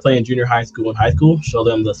gonna play in junior high school and high school, show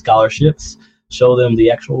them the scholarships, show them the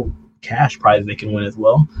actual cash prize they can win as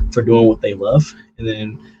well for doing what they love, and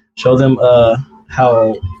then show them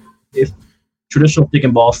how if traditional stick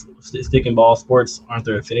and ball sports aren't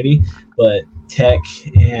their affinity, but tech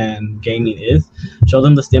and gaming is. Show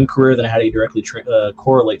them the STEM careers and how they directly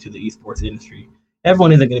correlate to the esports industry.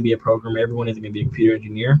 Everyone isn't going to be a programmer. Everyone isn't going to be a computer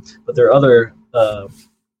engineer, but there are other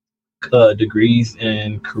degrees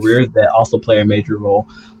and careers that also play a major role,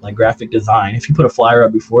 like graphic design. If you put a flyer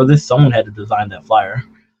up before this, someone had to design that flyer,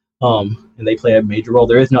 and they play a major role.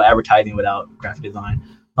 There is no advertising without graphic design.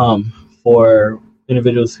 For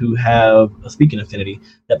individuals who have a speaking affinity,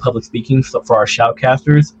 that public speaking for our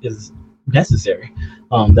shoutcasters is necessary.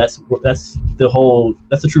 That's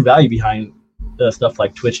the true value behind stuff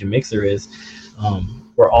like Twitch and Mixer is.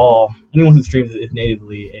 Anyone who streams is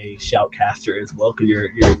natively a shoutcaster as well, because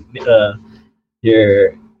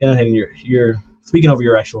you're speaking over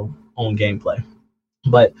your actual own gameplay.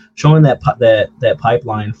 But showing that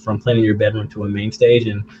pipeline from playing in your bedroom to a main stage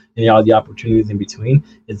and all the opportunities in between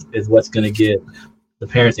is what's going to get the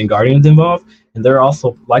parents and guardians involved. And they're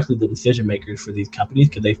also likely the decision makers for these companies,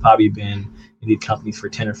 because they've probably been in these companies for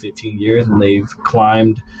 10 or 15 years and they've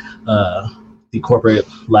climbed the corporate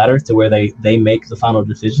ladder to where they make the final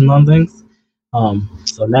decisions on things.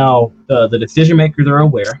 So now the decision makers are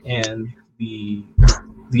aware, and the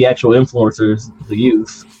actual influencers, the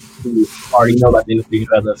youth who already know about the industry,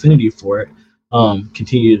 who have the affinity for it,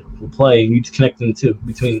 continue to play, and you just connect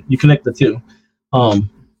the two.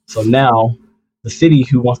 So now the city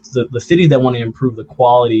the cities that want to improve the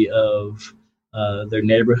quality of their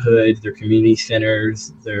neighborhoods, their community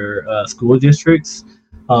centers, their school districts.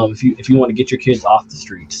 If you want to get your kids off the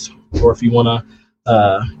streets, or if you want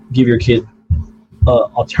to give your kids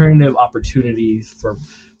alternative opportunities for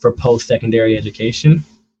post-secondary education,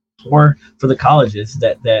 or for the colleges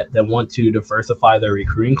that want to diversify their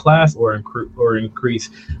recruiting class or increase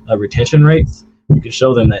retention rates, you can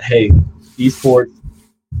show them that, hey, esports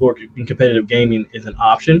or competitive gaming is an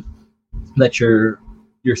option that your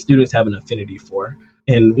your students have an affinity for.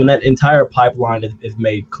 And when that entire pipeline is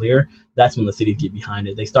made clear, that's when the cities get behind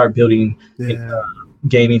it. They start building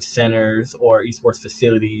gaming centers or esports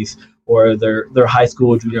facilities, or their high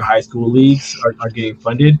school, junior high school leagues are getting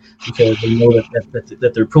funded because they know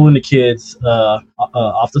that they're pulling the kids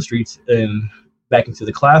off the streets and back into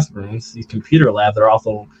the classrooms. These computer labs are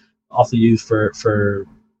also used for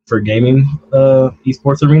gaming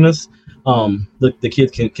esports arenas. The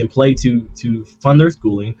kids can play to fund their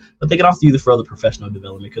schooling, but they can also use it for other professional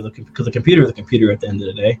development because a computer is a computer at the end of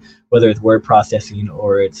the day, whether it's word processing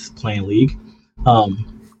or it's playing League.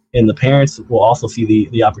 And the parents will also see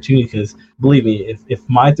the opportunity because, believe me, if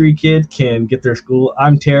my 3 kids can get their school,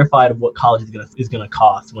 I'm terrified of what college is gonna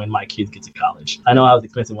cost when my kids get to college. I know I was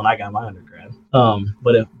expensive when I got my undergrad.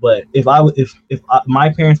 But if my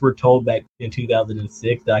parents were told back in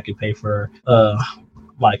 2006 that I could pay for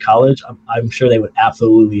my college, I'm sure they would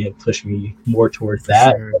absolutely have pushed me more towards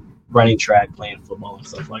that. Sure. Running track, playing football, and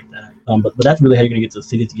stuff like that. But that's really how you're going to get the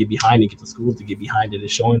cities to get behind it, get the schools to get behind it,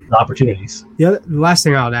 is showing the opportunities. Yeah, the last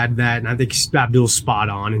thing I would add to that, and I think Abdul's spot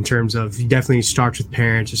on in terms of it definitely starts with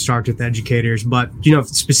parents, it starts with educators, but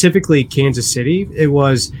specifically Kansas City, it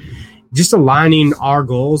was just aligning our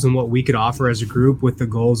goals and what we could offer as a group with the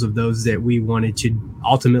goals of those that we wanted to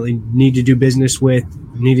ultimately need to do business with,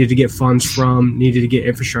 needed to get funds from, needed to get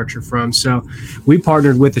infrastructure from. So we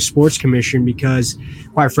partnered with the Sports Commission because,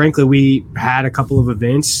 quite frankly, we had a couple of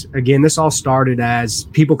events. Again, this all started as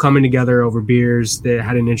people coming together over beers that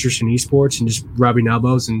had an interest in esports and just rubbing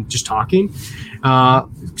elbows and just talking.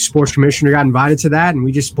 Sports Commissioner got invited to that, and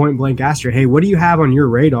we just point blank asked her, hey, what do you have on your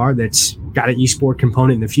radar that's got an esport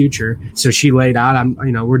component in the future? So she laid out,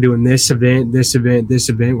 we're doing this event.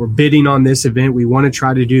 We're bidding on this event. We want to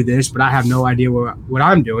try to do this, but I have no idea what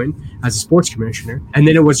I'm doing as a sports commissioner. And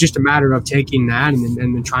then it was just a matter of taking that and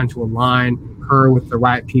then trying to align her with the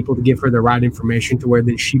right people to give her the right information to where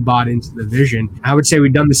then she bought into the vision. I would say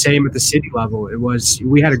we've done the same at the city level.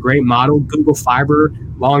 We had a great model. Google Fiber,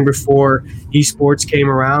 long before esports came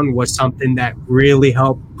around, was something that really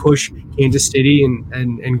helped push Kansas City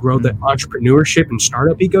and grow the entrepreneurship and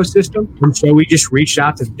startup ecosystem. And so we just reached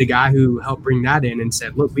out to the guy who helped bring that in and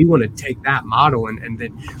said, look, we want to take that model and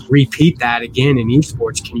then repeat that again in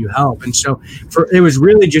esports. Can you help? And so it was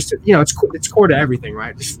really just, it's core to everything,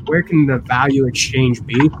 right? Just where can the value exchange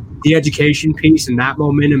be? The education piece and that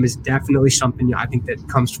momentum is definitely something I think that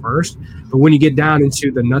comes first. But when you get down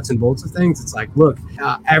into the nuts and bolts of things, it's like, look,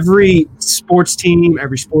 every sports team,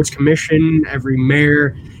 every sports commission, every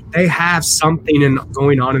mayor, they have something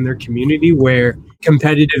going on in their community where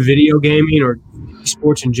competitive video gaming or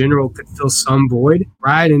sports in general could fill some void,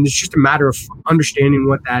 right? And it's just a matter of understanding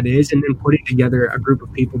what that is and then putting together a group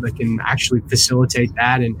of people that can actually facilitate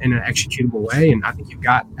that in an executable way. And I think you've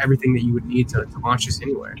got everything that you would need to launch this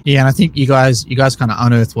anywhere. Yeah, and I think you guys kind of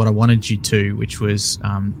unearthed what I wanted you to, which was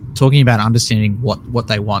talking about understanding what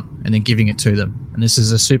they want and then giving it to them. And this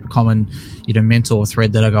is a super common, mentor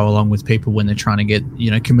thread that I go along with people when they're trying to get,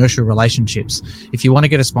 commercial relationships. If you want to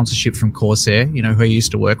get a sponsorship from Corsair, who I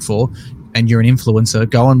used to work for, and you're an influencer,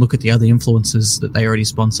 go and look at the other influencers that they already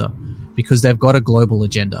sponsor because they've got a global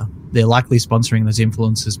agenda. They're likely sponsoring those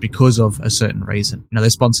influencers because of a certain reason. They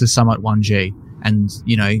sponsor Summit 1G and,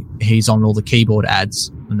 he's on all the keyboard ads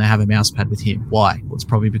and they have a mouse pad with him. Why? Well, it's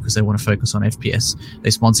probably because they want to focus on FPS. They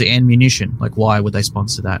sponsor ammunition. Like, why would they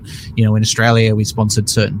sponsor that? In Australia, we sponsored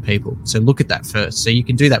certain people. So look at that first. So you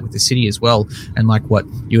can do that with the city as well. And like what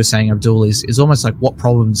you were saying, Abdul, is almost like, what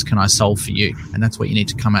problems can I solve for you? And that's what you need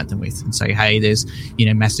to come at them with and say, hey, there's,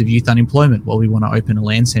 massive youth unemployment. Well, we want to open a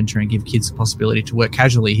LAN center and give kids the possibility to work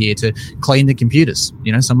casually here to clean the computers.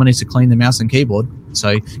 Someone needs to clean the mouse and keyboard.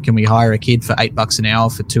 So can we hire a kid for $8 an hour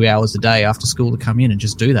for 2 hours a day after school to come in and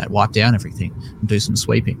just do that, wipe down everything and do some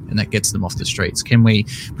sweeping, and that gets them off the streets? Can we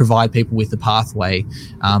provide people with the pathway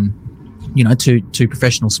to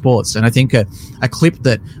professional sports? And I think a clip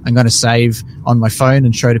that I'm going to save on my phone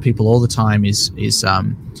and show to people all the time is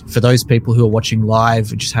for those people who are watching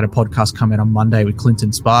live. We just had a podcast come out on Monday with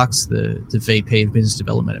Clinton Sparks, the VP of Business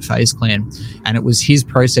Development at FaZe Clan, and it was his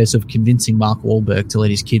process of convincing Mark Wahlberg to let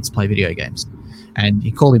his kids play video games. And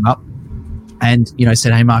he called him up and,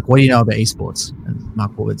 said, hey, Mark, what do you know about esports? And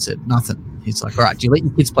Mark Wahlberg said, nothing. He's like, all right, do you let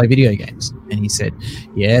your kids play video games? And he said,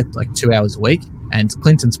 yeah, like 2 hours a week. And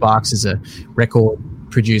Clinton Sparks is a record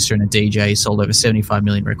producer and a DJ. He sold over 75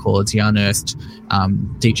 million records. He unearthed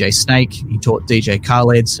DJ Snake. He taught DJ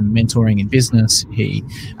Khaled some mentoring in business. He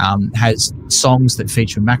has songs that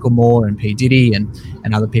feature Macklemore and P. Diddy and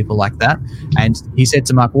other people like that. And he said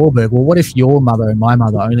to Mark Wahlberg, well, what if your mother and my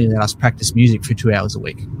mother only let us practice music for 2 hours a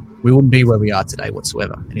week? we wouldn't be where we are today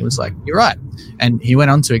whatsoever. And he was like, you're right. And he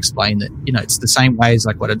went on to explain that, you know, it's the same way as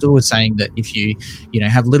like what Abdul was saying, that if you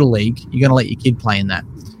have Little League, you're going to let your kid play in that.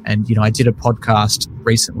 And, you know, I did a podcast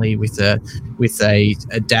recently with a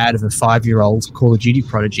dad of a 5-year-old Call of Duty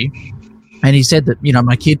prodigy. And he said that, you know,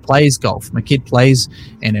 my kid plays golf, my kid plays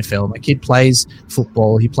NFL, my kid plays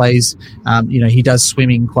football, he plays, he does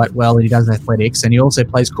swimming quite well, and he does athletics, and he also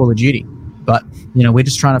plays Call of Duty. But, you know, we're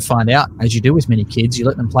just trying to find out, as you do with many kids, you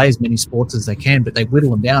let them play as many sports as they can, but they whittle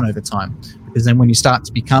them down over time. Because then when you start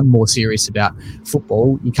to become more serious about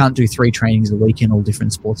football, you can't do 3 trainings a week in all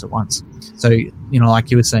different sports at once. So, you know, like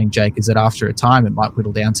you were saying, Jake, is that after a time it might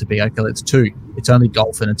whittle down to be, okay, it's 2. It's only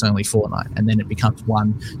golf and it's only Fortnite. And then it becomes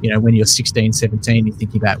 1. You know, when you're 16, 17, you're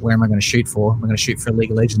thinking about, where am I going to shoot for? Am I going to shoot for a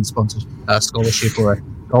League of Legends sponsored scholarship or a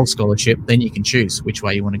gold scholarship? Then you can choose which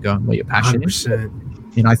way you want to go and where your passion 100%. is.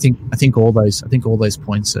 You know, I think all those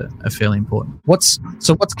points are fairly important. What's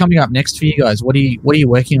coming up next for you guys? What are you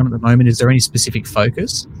working on at the moment? Is there any specific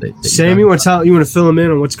focus? Sam, you want to fill them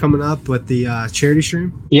in on what's coming up with the charity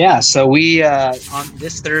stream? Yeah, so we on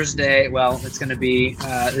this Thursday. Well, it's going to be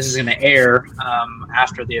this is going to air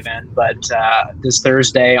after the event, but this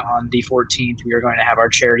Thursday on the 14th, we are going to have our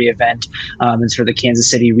charity event. It's for the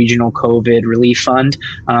Kansas City Regional COVID Relief Fund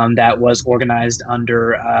that was organized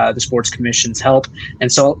under the Sports Commission's help.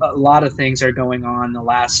 And so a lot of things are going on the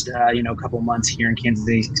last, couple of months here in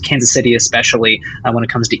Kansas City, especially when it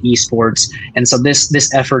comes to esports. And so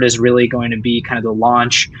this effort is really going to be kind of the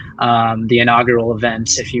launch, the inaugural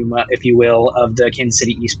event, if you will, of the Kansas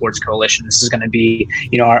City Esports Coalition. This is going to be,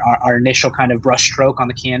 you know, our initial kind of brushstroke on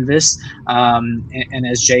the canvas. And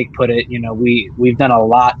as Jake put it, you know, we've done a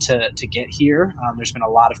lot to get here. There's been a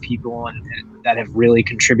lot of people and that have really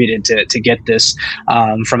contributed to get this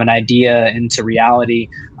from an idea into reality.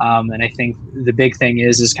 And I think the big thing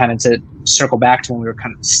is kind of to circle back to when we were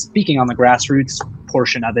kind of speaking on the grassroots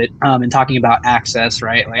portion of it and talking about access,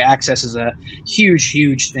 right? Like access is a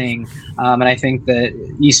huge thing. And I think that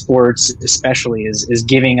esports especially is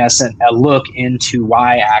giving us a look into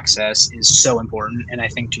why access is so important. And I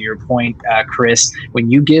think to your point, Chris,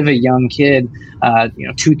 when you give a young kid,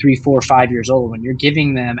 2, 3, 4, 5 years old, when you're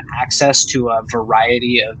giving them access to a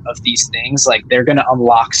variety of these things, like they're going to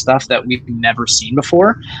unlock stuff that we've never seen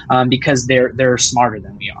before because they're smarter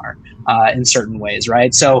than we are in certain ways,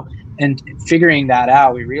 right? So, and figuring that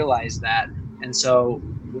out, we realize that. And so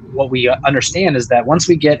what we understand is that once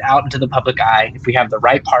we get out into the public eye, if we have the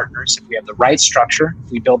right partners, if we have the right structure,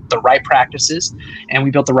 if we build the right practices, and we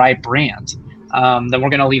built the right brand, then we're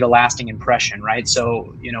going to leave a lasting impression, right?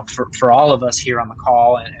 So, you know, for all of us here on the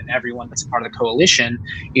call and everyone that's a part of the coalition,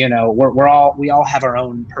 you know, we all have our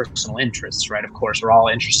own personal interests, right? Of course, we're all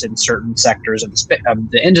interested in certain sectors of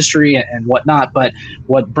the industry and whatnot. But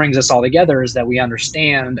what brings us all together is that we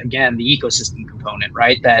understand, again, the ecosystem component,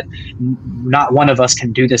 right? That not one of us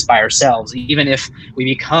can do this by ourselves. Even if we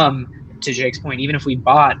become, to Jake's point, even if we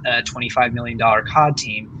bought a $25 million COD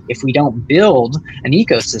team, if we don't build an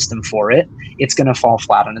ecosystem for it, it's going to fall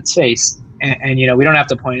flat on its face. And you know, we don't have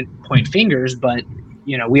to point fingers, but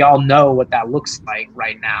you know, we all know what that looks like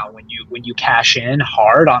right now when you cash in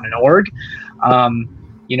hard on an org.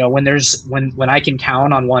 You know, when I can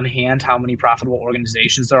count on one hand how many profitable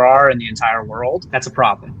organizations there are in the entire world, that's a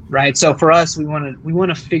problem, right? So for us, we want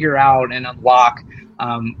to figure out and unlock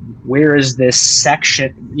where is this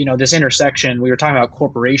section, you know, this intersection. We were talking about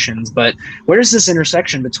corporations, but where is this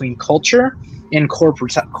intersection between culture and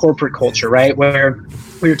corporate culture, right? Where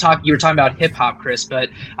you were talking about hip hop, Chris, but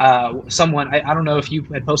someone, I don't know if you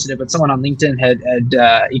had posted it, but someone on LinkedIn had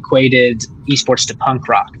equated esports to punk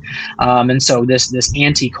rock. And so this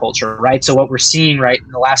anti-culture, right? So what we're seeing right in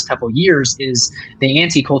the last couple of years is the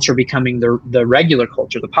anti-culture becoming the regular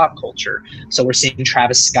culture, the pop culture. So we're seeing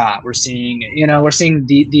Travis Scott, we're seeing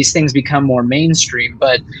these things become more mainstream.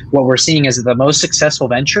 But what we're seeing is that the most successful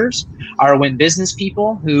ventures are when business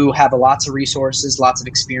people who have lots of resources, lots of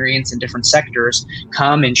experience in different sectors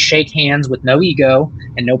come and shake hands with no ego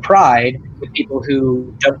and no pride with people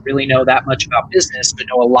who don't really know that much about business, but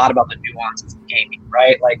know a lot about the nuances of gaming,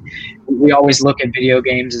 right? Like we always look at video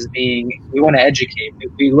games as being, we want to educate.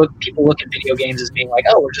 People look at video games as being like,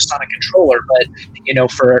 oh, we're just on a controller. But, you know,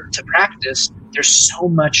 to practice, there's so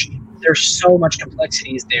much there's so much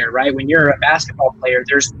complexities there, right? When you're a basketball player,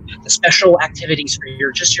 there's the special activities for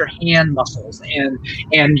your hand muscles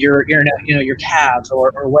and your calves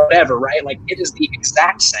or whatever, right? Like it is the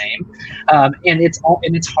exact same, and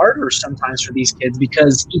it's harder sometimes for these kids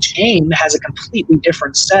because each game has a completely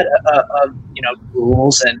different set of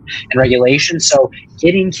rules and regulations. So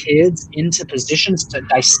getting kids into positions to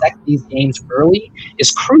dissect these games early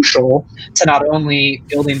is crucial to not only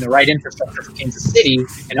building the right infrastructure for Kansas City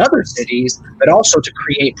and other cities, but also to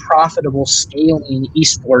create profitable scaling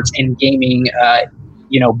esports and gaming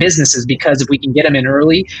businesses, because if we can get them in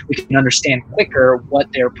early, we can understand quicker what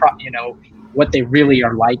what they really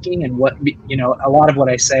are liking, and what a lot of what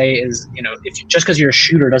I say is just because you're a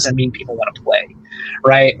shooter doesn't mean people want to play,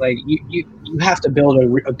 right? Like you have to build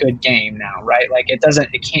a good game now, right? Like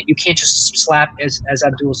you can't just slap, as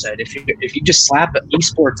Abdul said, if you just slap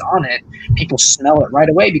esports on it, people smell it right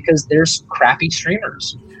away because there's crappy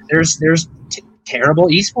streamers, there's terrible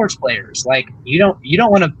esports players. Like you don't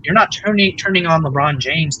want to, you're not turning on LeBron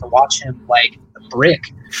James to watch him like a brick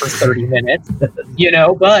for 30 minutes, but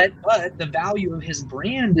the value of his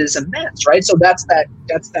brand is immense, right? So that's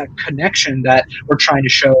that connection that we're trying to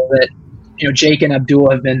show that Jake and Abdul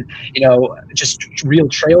have been just real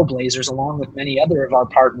trailblazers, along with many other of our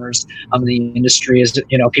partners in the industry, is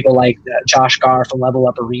people like Josh Gar from Level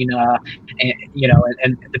Up Arena, and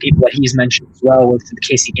and the people that he's mentioned as well, with the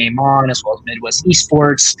KC Game On, as well as Midwest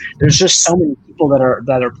Esports. There's just so many people that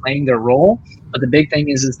are playing their role. But the big thing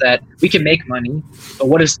is that we can make money, but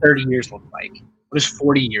what does 30 years look like? What does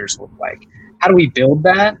 40 years look like? How do we build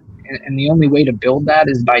that? And the only way to build that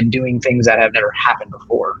is by doing things that have never happened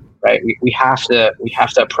before, right? We have to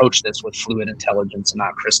approach this with fluid intelligence and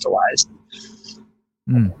not crystallized.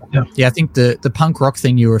 Yeah, I think the punk rock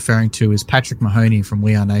thing you were referring to is Patrick Mahoney from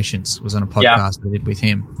We Are Nations was on a podcast I did with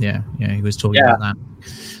him. Yeah, he was talking about that.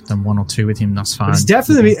 Done one or two with him thus far. It's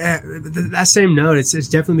definitely that same note. It's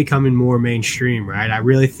definitely becoming more mainstream, right? I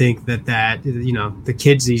really think that the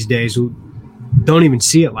kids these days don't even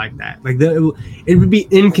see it like that. Like it would be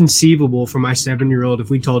inconceivable for my 7-year-old if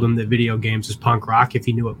we told him that video games was punk rock. If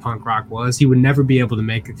he knew what punk rock was, he would never be able to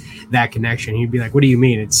make that connection. He'd be like, "What do you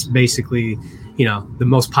mean? It's basically the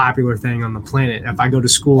most popular thing on the planet. If I go to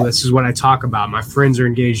school, this is what I talk about. My friends are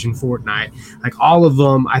engaged in Fortnite." Like all of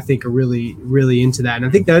them, I think, are really, really into that. And I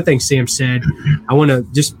think the other thing Sam said, I want to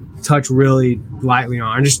just touch really lightly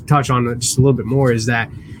on, just touch on just a little bit more, is that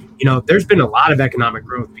there's been a lot of economic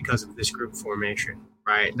growth because of this group formation,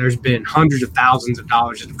 right? There's been hundreds of thousands of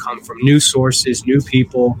dollars that have come from new sources, new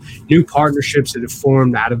people, new partnerships that have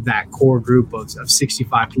formed out of that core group of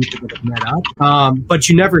 65 people that have met up. But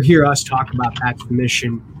you never hear us talk about that's the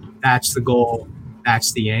mission, that's the goal,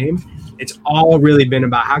 that's the aim. It's all really been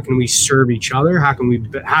about how can we serve each other? How can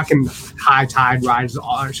high tide rise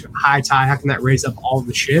high tide? How can that raise up all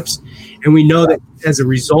the ships? And we know that as a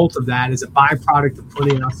result of that, as a byproduct of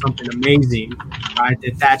putting out something amazing, right,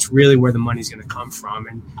 that's really where the money's going to come from.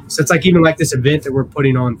 And so it's like, even like this event that we're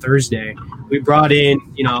putting on Thursday, we brought in,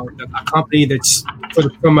 a company that's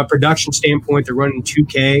from a production standpoint, they're running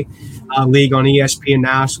 2K league on ESPN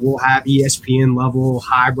now. So we'll have ESPN level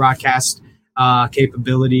high broadcast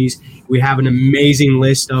capabilities. We have an amazing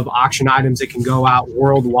list of auction items that can go out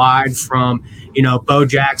worldwide, from Bo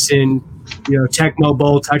Jackson, Tecmo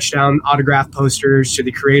Bowl touchdown autograph posters, to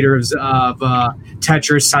the creator of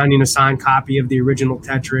Tetris signing a signed copy of the original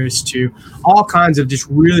Tetris, to all kinds of just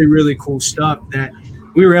really, really cool stuff that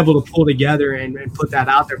we were able to pull together and put that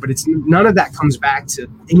out there. But it's none of that comes back to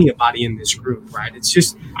anybody in this group, right? It's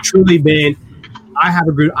just truly been, I have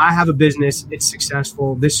a group, I have a business, it's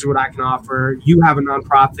successful, this is what I can offer. You have a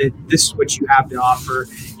nonprofit, this is what you have to offer.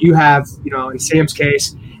 You have, in Sam's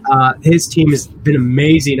case, his team has been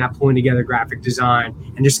amazing at pulling together graphic design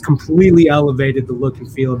and just completely elevated the look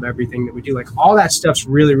and feel of everything that we do. Like, all that stuff's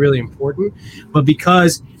really, really important. But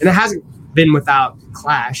because, and it hasn't been without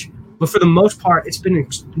clash, but for the most part, it's been,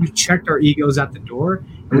 we've checked our egos at the door,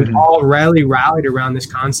 and we've all rallied around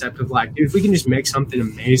this concept of like, dude, if we can just make something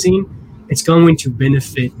amazing, it's going to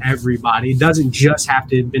benefit everybody. It doesn't just have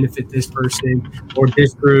to benefit this person or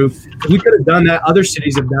this group. We could have done that. Other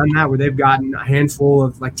cities have done that, where they've gotten a handful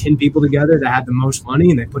of like 10 people together that had the most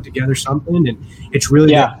money, and they put together something, and it's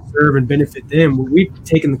really going to serve and benefit them. We've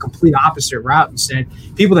taken the complete opposite route and said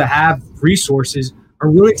people that have resources are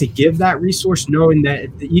willing to give that resource, knowing that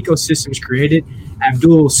if the ecosystem is created,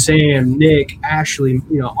 Abdul, Sam, Nick, Ashley,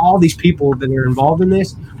 all these people that are involved in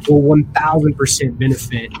this will 1,000%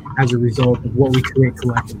 benefit as a result of what we create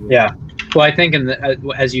collectively. Yeah. Well, I think,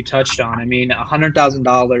 as you touched on, I mean,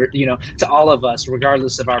 $100,000, to all of us,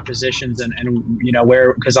 regardless of our positions and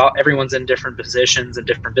where, because everyone's in different positions and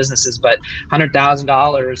different businesses, but $100,000,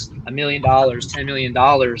 $1 million, $10 million,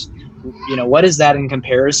 what is that in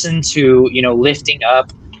comparison to, lifting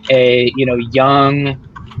up a, young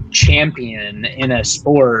champion in a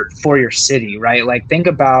sport for your city, right? Like, think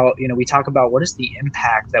about, we talk about what is the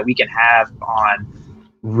impact that we can have on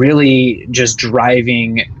really just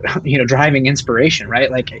driving inspiration,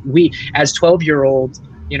 right? Like, we as 12-year-olds,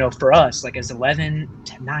 for us, like as 9,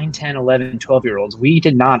 10, 11, 12-year-olds, we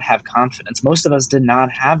did not have confidence. Most of us did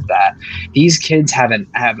not have that. These kids have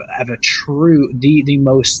a true, the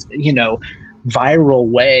most, viral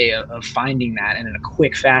way of finding that, and in a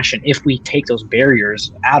quick fashion, if we take those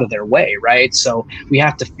barriers out of their way, right? So we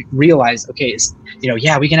have to realize, okay,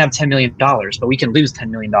 we can have $10 million, but we can lose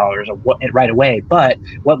 $10 million right away. But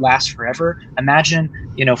what lasts forever? Imagine,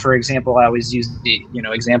 for example, I always use the,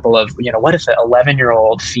 example of, what if an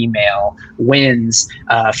 11-year-old female wins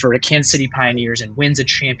for Kansas City Pioneers and wins a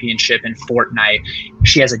championship in Fortnite?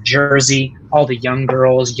 She has a jersey. All the young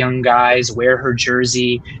girls, young guys wear her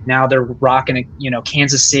jersey. Now they're rocking a,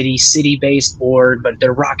 Kansas city-based board, but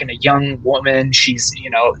they're rocking a young woman. She's,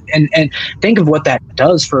 and think of what that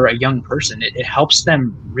does for a young person. It helps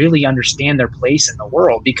them really understand their place in the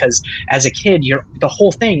world, because as a kid, the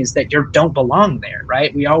whole thing is that you don't belong there,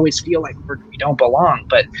 right? We always feel like we don't belong,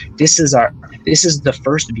 but this is the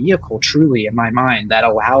first vehicle, truly, in my mind, that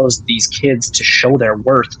allows these kids to show their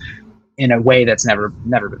worth in a way that's never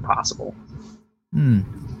been possible.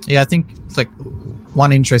 Yeah, I think it's like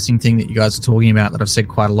one interesting thing that you guys are talking about that I've said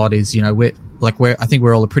quite a lot is, I think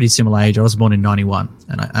we're all a pretty similar age. I was born in 91,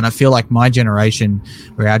 and I feel like our generation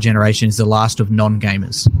is the last of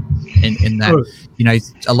non-gamers. In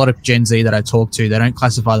that, a lot of Gen Z that I talk to, they don't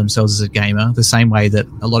classify themselves as a gamer the same way that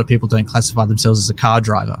a lot of people don't classify themselves as a car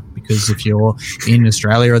driver, because if you're in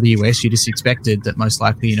Australia or the US, you're just expected that most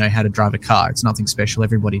likely you know how to drive a car. It's nothing special.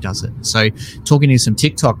 Everybody does it. So talking to some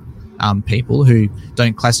TikTok people who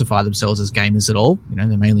don't classify themselves as gamers at all,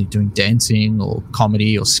 they're mainly doing dancing or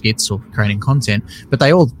comedy or skits or creating content, but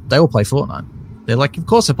they all play Fortnite. They're like, of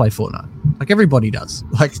course I play Fortnite, like everybody does.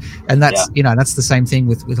 Like, and that's that's the same thing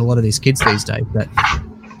with a lot of these kids these days, that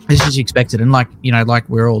it's just expected. And like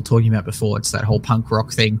we're all talking about before, it's that whole punk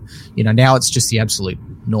rock thing. Now it's just the absolute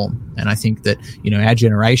norm. And I think that our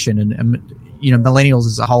generation and millennials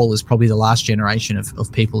as a whole is probably the last generation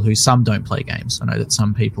of people who, some don't play games. I know that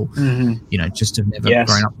some people, just have never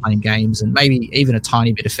grown up playing games, and maybe even a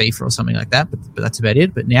tiny bit of FIFA or something like that, but that's about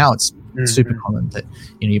it. But now it's super common that,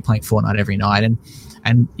 you're playing Fortnite every night.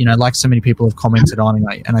 And like so many people have commented on,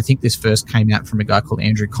 and I think this first came out from a guy called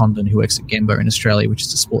Andrew Condon, who works at Gembo in Australia, which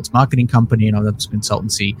is a sports marketing company, and I've done some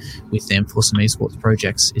consultancy with them for some esports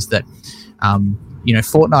projects, is that,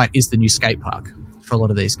 Fortnite is the new skate park for a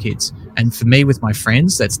lot of these kids. And for me, with my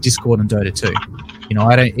friends, that's Discord and Dota 2.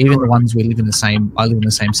 I don't, even the ones I live in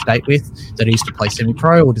the same state with, that I used to play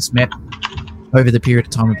semi-pro or just met over the period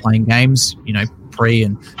of time of playing games, pre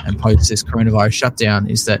and post this coronavirus shutdown,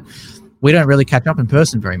 is that we don't really catch up in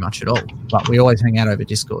person very much at all, but we always hang out over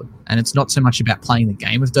Discord. And it's not so much about playing the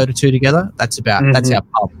game of Dota 2 together. That's about, that's our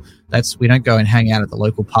pub. We don't go and hang out at the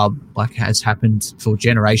local pub like has happened for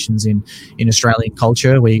generations in Australian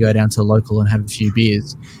culture, where you go down to the local and have a few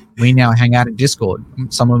beers. We now hang out in Discord.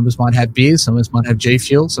 Some of us might have beers, some of us might have G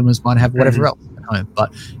Fuel, some of us might have whatever else at home.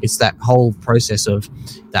 But it's that whole process of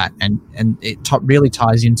that, and it really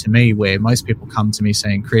ties into me, where most people come to me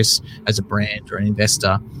saying, Chris, as a brand or an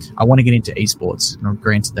investor, I want to get into esports. And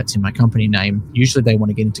granted, that's in my company name. Usually they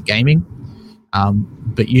want to get into gaming.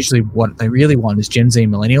 But usually what they really want is Gen Z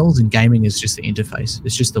and millennials, and gaming is just the interface.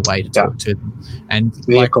 It's just the way to talk to them. And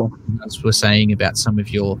like as we're saying about some of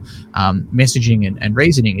your messaging and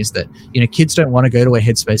reasoning, is that, kids don't want to go to a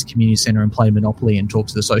Headspace community center and play Monopoly and talk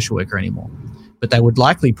to the social worker anymore. But they would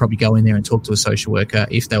likely probably go in there and talk to a social worker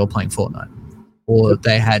if they were playing Fortnite, or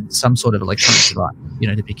they had some sort of electronic device,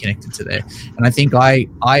 to be connected to there. And I think I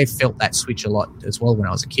felt that switch a lot as well when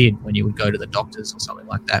I was a kid, when you would go to the doctors or something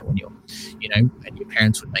like that, when you're, and your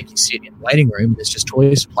parents would make you sit in the waiting room and there's just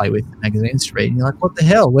toys to play with, magazines to read, and you're like, what the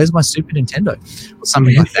hell? Where's my Super Nintendo? Or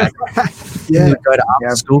something like that. You would go to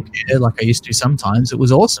after school care, like I used to sometimes. It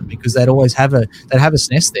was awesome because they'd always have a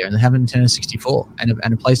SNES there, and they have a Nintendo 64 and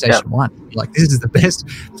a PlayStation 1. You're like, this is the best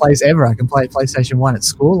place ever. I can play PlayStation 1 at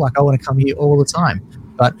school. Like, I want to come here all the time.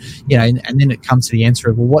 But, and then it comes to the answer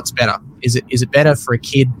of, well, what's better? Is it better for a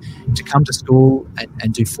kid to come to school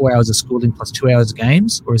and do 4 hours of schooling plus 2 hours of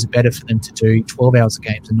games, or is it better for them to do 12 hours of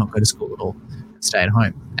games and not go to school at all? stay at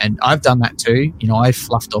home. And I've done that too. You know, I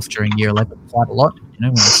fluffed off during year 11 quite a lot. You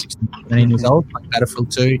know, when I was 16, 17 years old, like Battlefield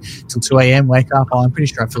 2 till 2 a.m., wake up, I'm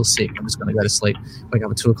pretty sure I feel sick. I'm just going to go to sleep, wake up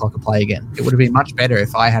at 2 o'clock and play again. It would have been much better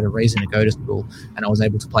if I had a reason to go to school and I was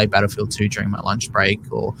able to play Battlefield 2 during my lunch break,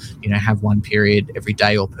 or, you know, have one period every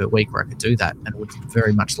day or per week where I could do that. And it would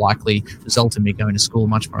very much likely result in me going to school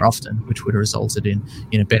much more often, which would have resulted in,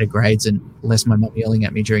 you know, better grades and less my mum yelling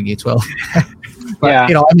at me during year 12. But,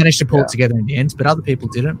 you know, I managed to pull it together in the end, but other people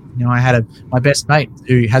didn't. You know, I had my best mate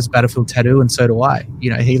who has a Battlefield tattoo, and so do I.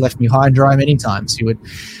 You know, he left me high and dry many times. It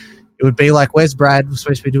would be like, where's Brad? We're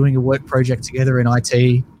supposed to be doing a work project together in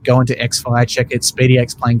IT, going to Xfire, check it, Speedy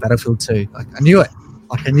X playing Battlefield 2. Like, I knew it.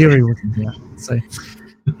 Like, I knew he wasn't here. So, yeah.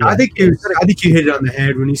 I think you hit it on the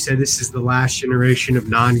head when you said this is the last generation of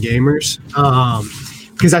non-gamers.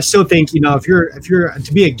 Because I still think, you know, if you're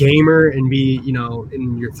to be a gamer and be, you know,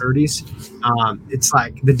 in your 30s, it's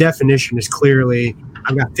like the definition is clearly,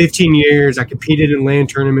 I've got 15 years. I competed in LAN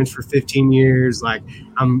tournaments for 15 years. Like,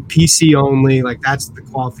 I'm PC only. Like, that's the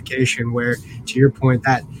qualification. Where, to your point,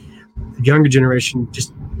 that the younger generation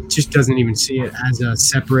just doesn't even see it as a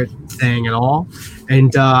separate thing at all.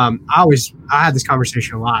 And I had this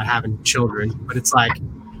conversation a lot having children, but it's like,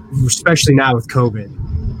 especially now with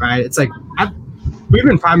COVID, right? It's like we've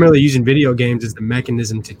been primarily using video games as the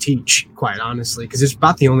mechanism to teach, quite honestly, because it's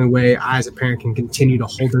about the only way I, as a parent, can continue to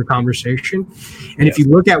hold their conversation. And if you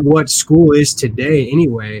look at what school is today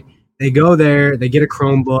anyway, they go there, they get a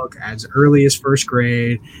Chromebook as early as first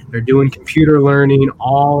grade. They're doing computer learning,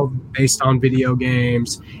 all based on video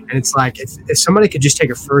games. And it's like, if somebody could just take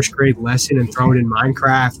a first grade lesson and throw it in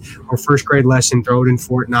Minecraft, or first grade lesson, throw it in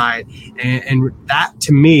Fortnite, and that,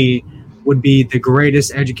 to me, would be the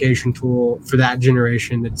greatest education tool for that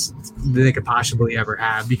generation that they could possibly ever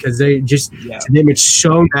have, because they just, to them, it's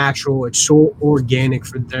so natural, it's so organic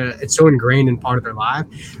it's so ingrained in part of their life.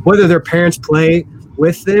 Whether their parents play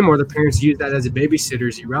with them or their parents use that as a babysitter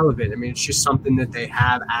is irrelevant. I mean, it's just something that they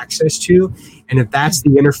have access to. And if that's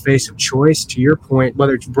the interface of choice, to your point,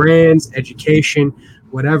 whether it's brands, education,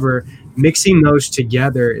 whatever, mixing those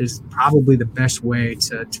together is probably the best way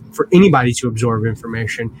for anybody to absorb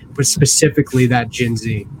information, but specifically that Gen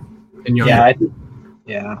Z and younger. I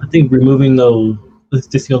think removing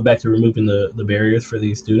this goes back to removing the barriers for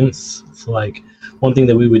these students. So, like, one thing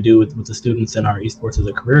that we would do with the students in our esports as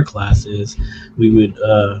a career class is we would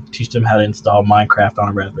teach them how to install Minecraft on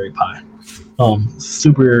a Raspberry Pi.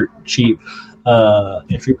 Super cheap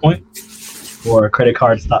entry point for a credit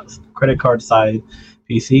card side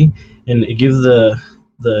PC, and it gives the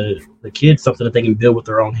kids something that they can build with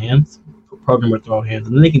their own hands, program with their own hands,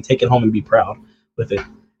 and then they can take it home and be proud with it.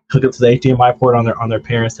 Hook up to the HDMI port on their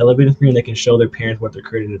parents' television screen. They can show their parents what they're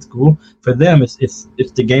creating at school. For them, it's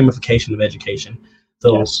the gamification of education.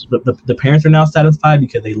 So the parents are now satisfied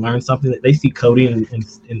because they learned something, that they see coding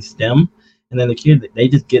in STEM, and then the kids, they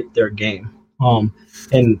just get their game.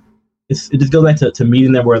 And it just goes back to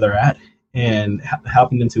meeting them where they're at and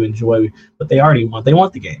helping them to enjoy what they already want. They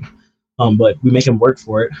want the game. But we make them work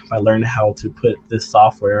for it by learning how to put this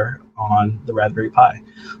software on the Raspberry Pi.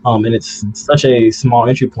 And it's such a small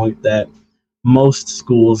entry point that most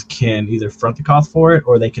schools can either front the cost for it,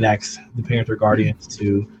 or they can ask the parents or guardians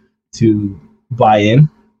to buy in,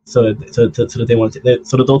 so that they want to,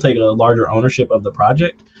 so that they'll take a larger ownership of the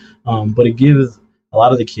project. But it gives a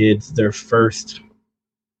lot of the kids their first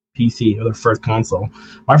PC or their first console.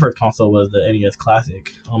 My first console was the NES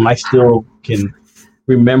Classic. I still can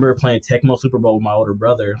remember playing Tecmo Super Bowl with my older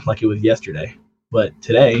brother like it was yesterday. But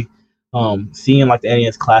today, seeing like the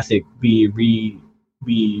NES Classic be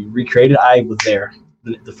recreated, I was there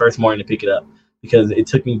the first morning to pick it up, because it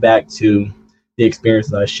took me back to the experience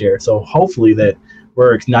that I shared. So hopefully that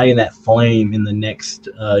we're igniting that flame in the next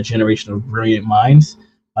generation of brilliant minds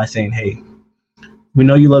by saying, hey, we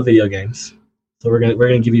know you love video games, so we're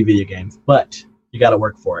gonna give you video games, but you got to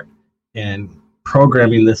work for it. And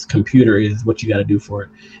programming this computer is what you got to do for it.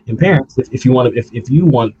 And parents, if you want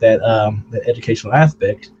that educational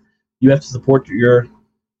aspect, you have to support your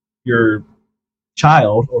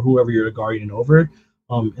child or whoever you're a guardian over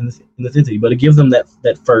in this entity. But it gives them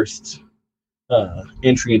that first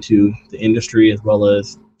entry into the industry as well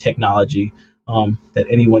as technology that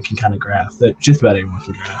anyone can kind of grasp. That just about anyone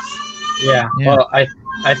can grasp. Yeah. Well,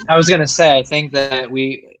 I was gonna say, I think that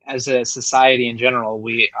we, as a society in general,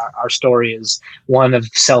 our story is one of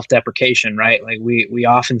self-deprecation, right? Like we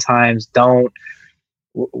oftentimes don't,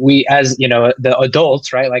 we, as you know, the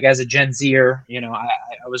adults, right? Like as a Gen Zer, you know, I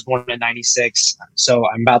was born in '96, so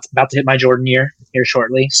I'm about to hit my Jordan year here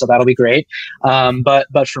shortly, so that'll be great.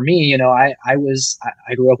 But for me, you know, I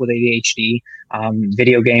grew up with ADHD.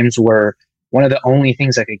 Video games were one of the only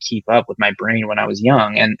things I could keep up with my brain when I was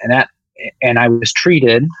young. And I was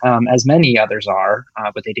treated, as many others are,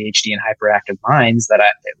 with ADHD and hyperactive minds, that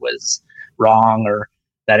it was wrong, or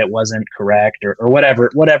that it wasn't correct, or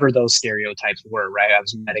whatever those stereotypes were, right? I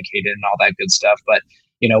was medicated and all that good stuff. But,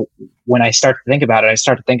 when I start to think about it, I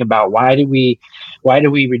start to think about why do we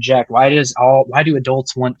reject? Why do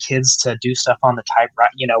adults want kids to do stuff on the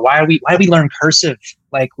typewriter? Why do we learn cursive?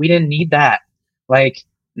 Like, we didn't need that. Like,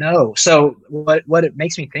 no. So what it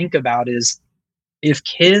makes me think about is, if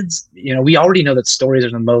kids, we already know that stories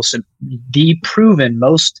are the proven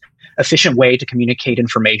most efficient way to communicate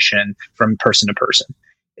information from person to person.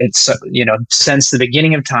 It's, since the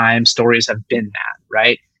beginning of time, stories have been that,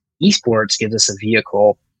 right? Esports gives us a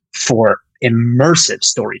vehicle for immersive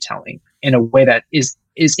storytelling in a way that is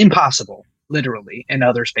impossible, literally, in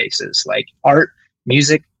other spaces like art,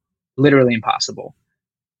 music, literally impossible.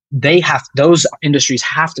 Those industries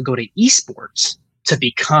have to go to esports to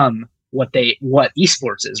become what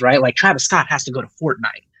esports is, right? Like Travis Scott has to go to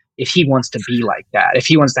Fortnite if he wants to be like that, if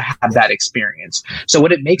he wants to have that experience. So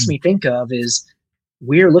what it makes me think of is,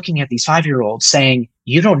 we're looking at these 5-year-olds saying,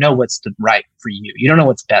 you don't know what's right for you. You don't know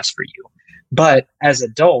what's best for you. But as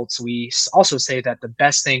adults, we also say that the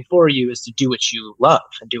best thing for you is to do what you love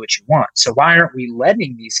and do what you want. So why aren't we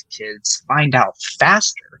letting these kids find out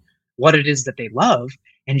faster what it is that they love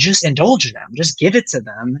and just indulge in them, just give it to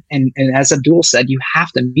them? And as Abdul said, you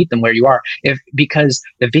have to meet them where you are, because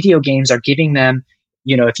the video games are giving them,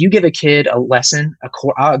 if you give a kid a lesson,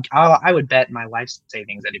 I would bet my life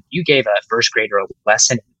savings that if you gave a first grader a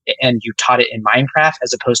lesson and you taught it in Minecraft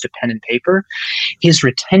as opposed to pen and paper, his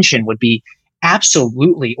retention would be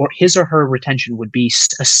absolutely, or his or her retention would be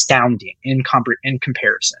astounding in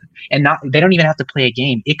comparison. And they don't even have to play a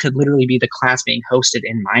game. It could literally be the class being hosted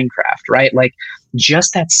in Minecraft, right? Like,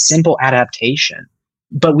 just that simple adaptation.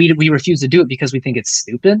 But we refuse to do it because we think it's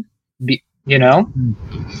stupid.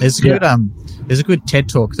 There's a good TED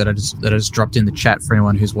talk that I just dropped in the chat for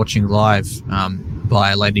anyone who's watching live,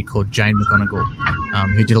 by a lady called Jane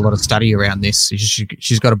McGonigal, who did a lot of study around this.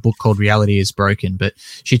 She's got a book called Reality is Broken, but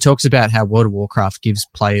she talks about how World of Warcraft gives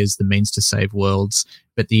players the means to save worlds,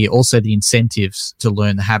 but also the incentives to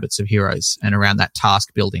learn the habits of heroes and around that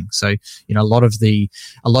task building. So, a lot of the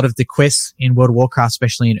quests in World of Warcraft,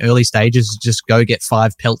 especially in early stages, is just go get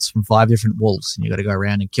 5 pelts from 5 different wolves, and you got to go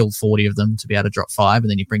around and kill 40 of them to be able to drop 5, and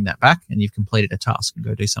then you bring that back and you've completed a task and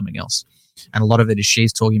go do something else. And a lot of it is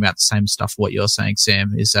she's talking about the same stuff what you're saying,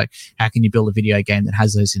 Sam, is how can you build a video game that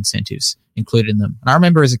has those incentives included in them? And I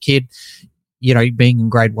remember as a kid, being in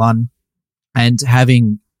grade 1 and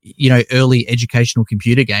having early educational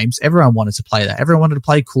computer games. Everyone wanted to play that. Everyone wanted to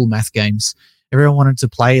play cool math games. Everyone wanted to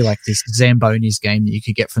play like this Zamboni's game that you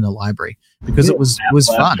could get from the library because it was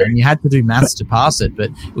fun and you had to do maths to pass it, but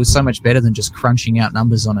it was so much better than just crunching out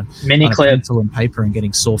numbers on a pencil and paper and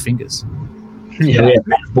getting sore fingers. Yeah,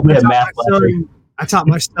 we had math. I taught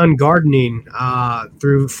my son gardening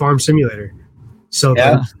through Farm Simulator. So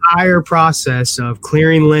the entire process of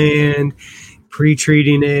clearing land,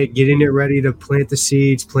 pre-treating it, getting it ready to plant the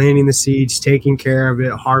seeds, planting the seeds, taking care of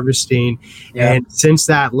it, harvesting. Yeah. And since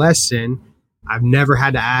that lesson, I've never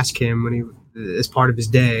had to ask him as part of his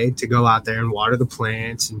day to go out there and water the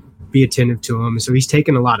plants and be attentive to them. And so he's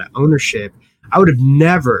taken a lot of ownership. I would have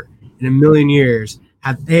never in a million years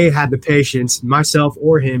had the patience, myself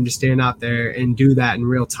or him, to stand out there and do that in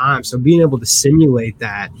real time. So being able to simulate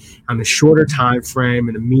that on a shorter time frame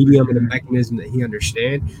and a medium and a mechanism that he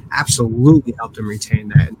understands absolutely helped him retain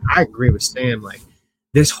that. And I agree with Sam. Like,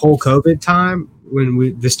 this whole COVID time,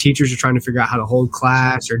 when this teachers are trying to figure out how to hold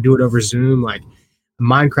class or do it over Zoom, like,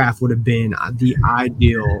 Minecraft would have been the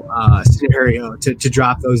ideal scenario to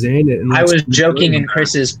drop those in. And I was joking on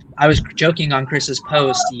Chris's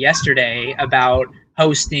post yesterday about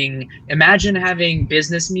hosting. Imagine having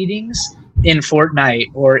business meetings in Fortnite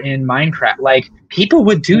or in Minecraft. Like, people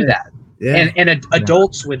would do that, and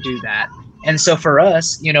adults would do that. And so for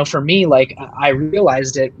us, for me, like, I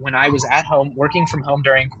realized it when I was at home working from home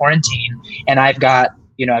during quarantine, and I've got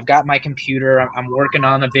my computer, I'm working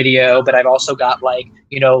on a video, but I've also got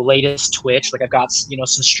latest Twitch, like I've got, some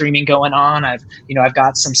streaming going on. I've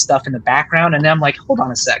got some stuff in the background, and then I'm like, hold on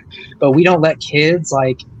a sec, but we don't let kids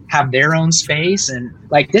have their own space. And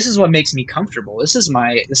this is what makes me comfortable. This is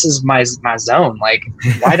my zone. Like,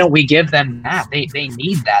 why don't we give them that? They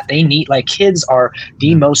need that. They need, kids are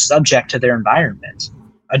the most subject to their environment.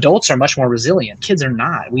 Adults are much more resilient. Kids are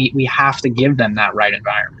not. We have to give them that right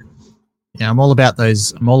environment. Yeah, I'm all about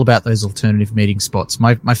those alternative meeting spots.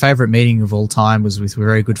 My favorite meeting of all time was with a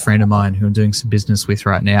very good friend of mine who I'm doing some business with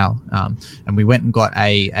right now. And we went and got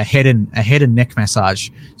a head and neck massage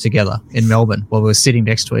together in Melbourne while we were sitting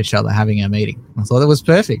next to each other having our meeting. I thought that was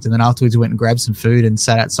perfect. And then afterwards we went and grabbed some food and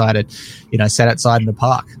sat outside in the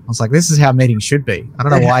park. I was like, this is how meetings should be. I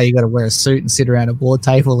don't know why you got to wear a suit and sit around a board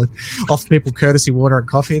table and offer people courtesy water and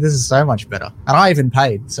coffee. This is so much better. And I even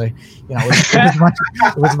paid. So,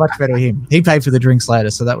 it was much better him. He paid for the drinks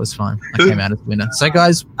later, so that was fine. I came out as the winner. So,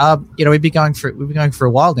 guys, we've been going for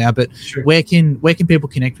a while now, but Sure. where can people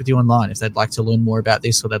connect with you online if they'd like to learn more about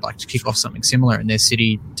this or they'd like to kick off something similar in their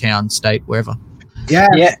city, town, state, wherever?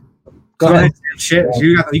 Yeah. Go ahead. Shit,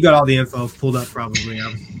 you got all the info pulled up probably.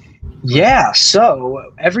 Yeah,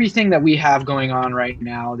 so everything that we have going on right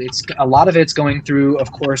now, it's a lot of it's going through,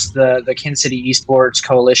 of course, the Kansas City Esports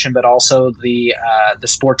Coalition, but also the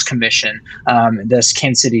Sports Commission, this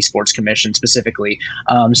Kansas City Sports Commission specifically.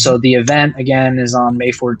 So the event again is on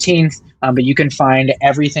May 14th, but you can find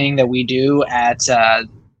everything that we do at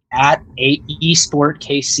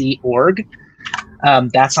esportkc.org.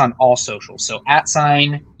 That's on all socials. So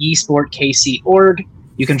 @esportkc.org.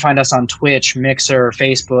 You can find us on Twitch, Mixer,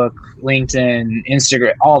 Facebook, LinkedIn,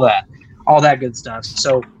 Instagram, all that good stuff.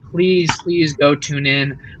 So please go tune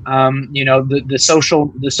in. The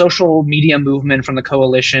social media movement from the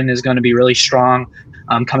coalition is going to be really strong.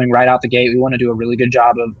 Coming right out the gate, we want to do a really good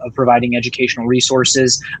job of providing educational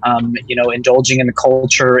resources, indulging in the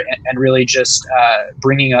culture and really just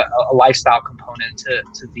bringing a lifestyle component to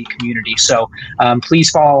the community. So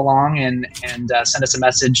please follow along and send us a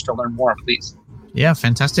message to learn more, please. Yeah,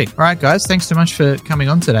 fantastic. All right, guys, thanks so much for coming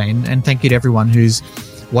on today. And thank you to everyone who's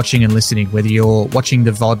watching and listening, whether you're watching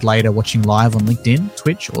the VOD later, watching live on LinkedIn,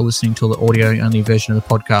 Twitch, or listening to the audio-only version of the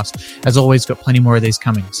podcast. As always, got plenty more of these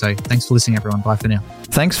coming. So thanks for listening, everyone. Bye for now.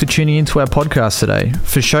 Thanks for tuning into our podcast today.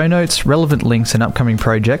 For show notes, relevant links, and upcoming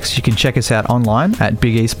projects, you can check us out online at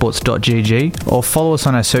bigesports.gg or follow us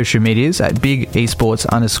on our social medias at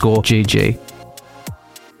bigesports_GG.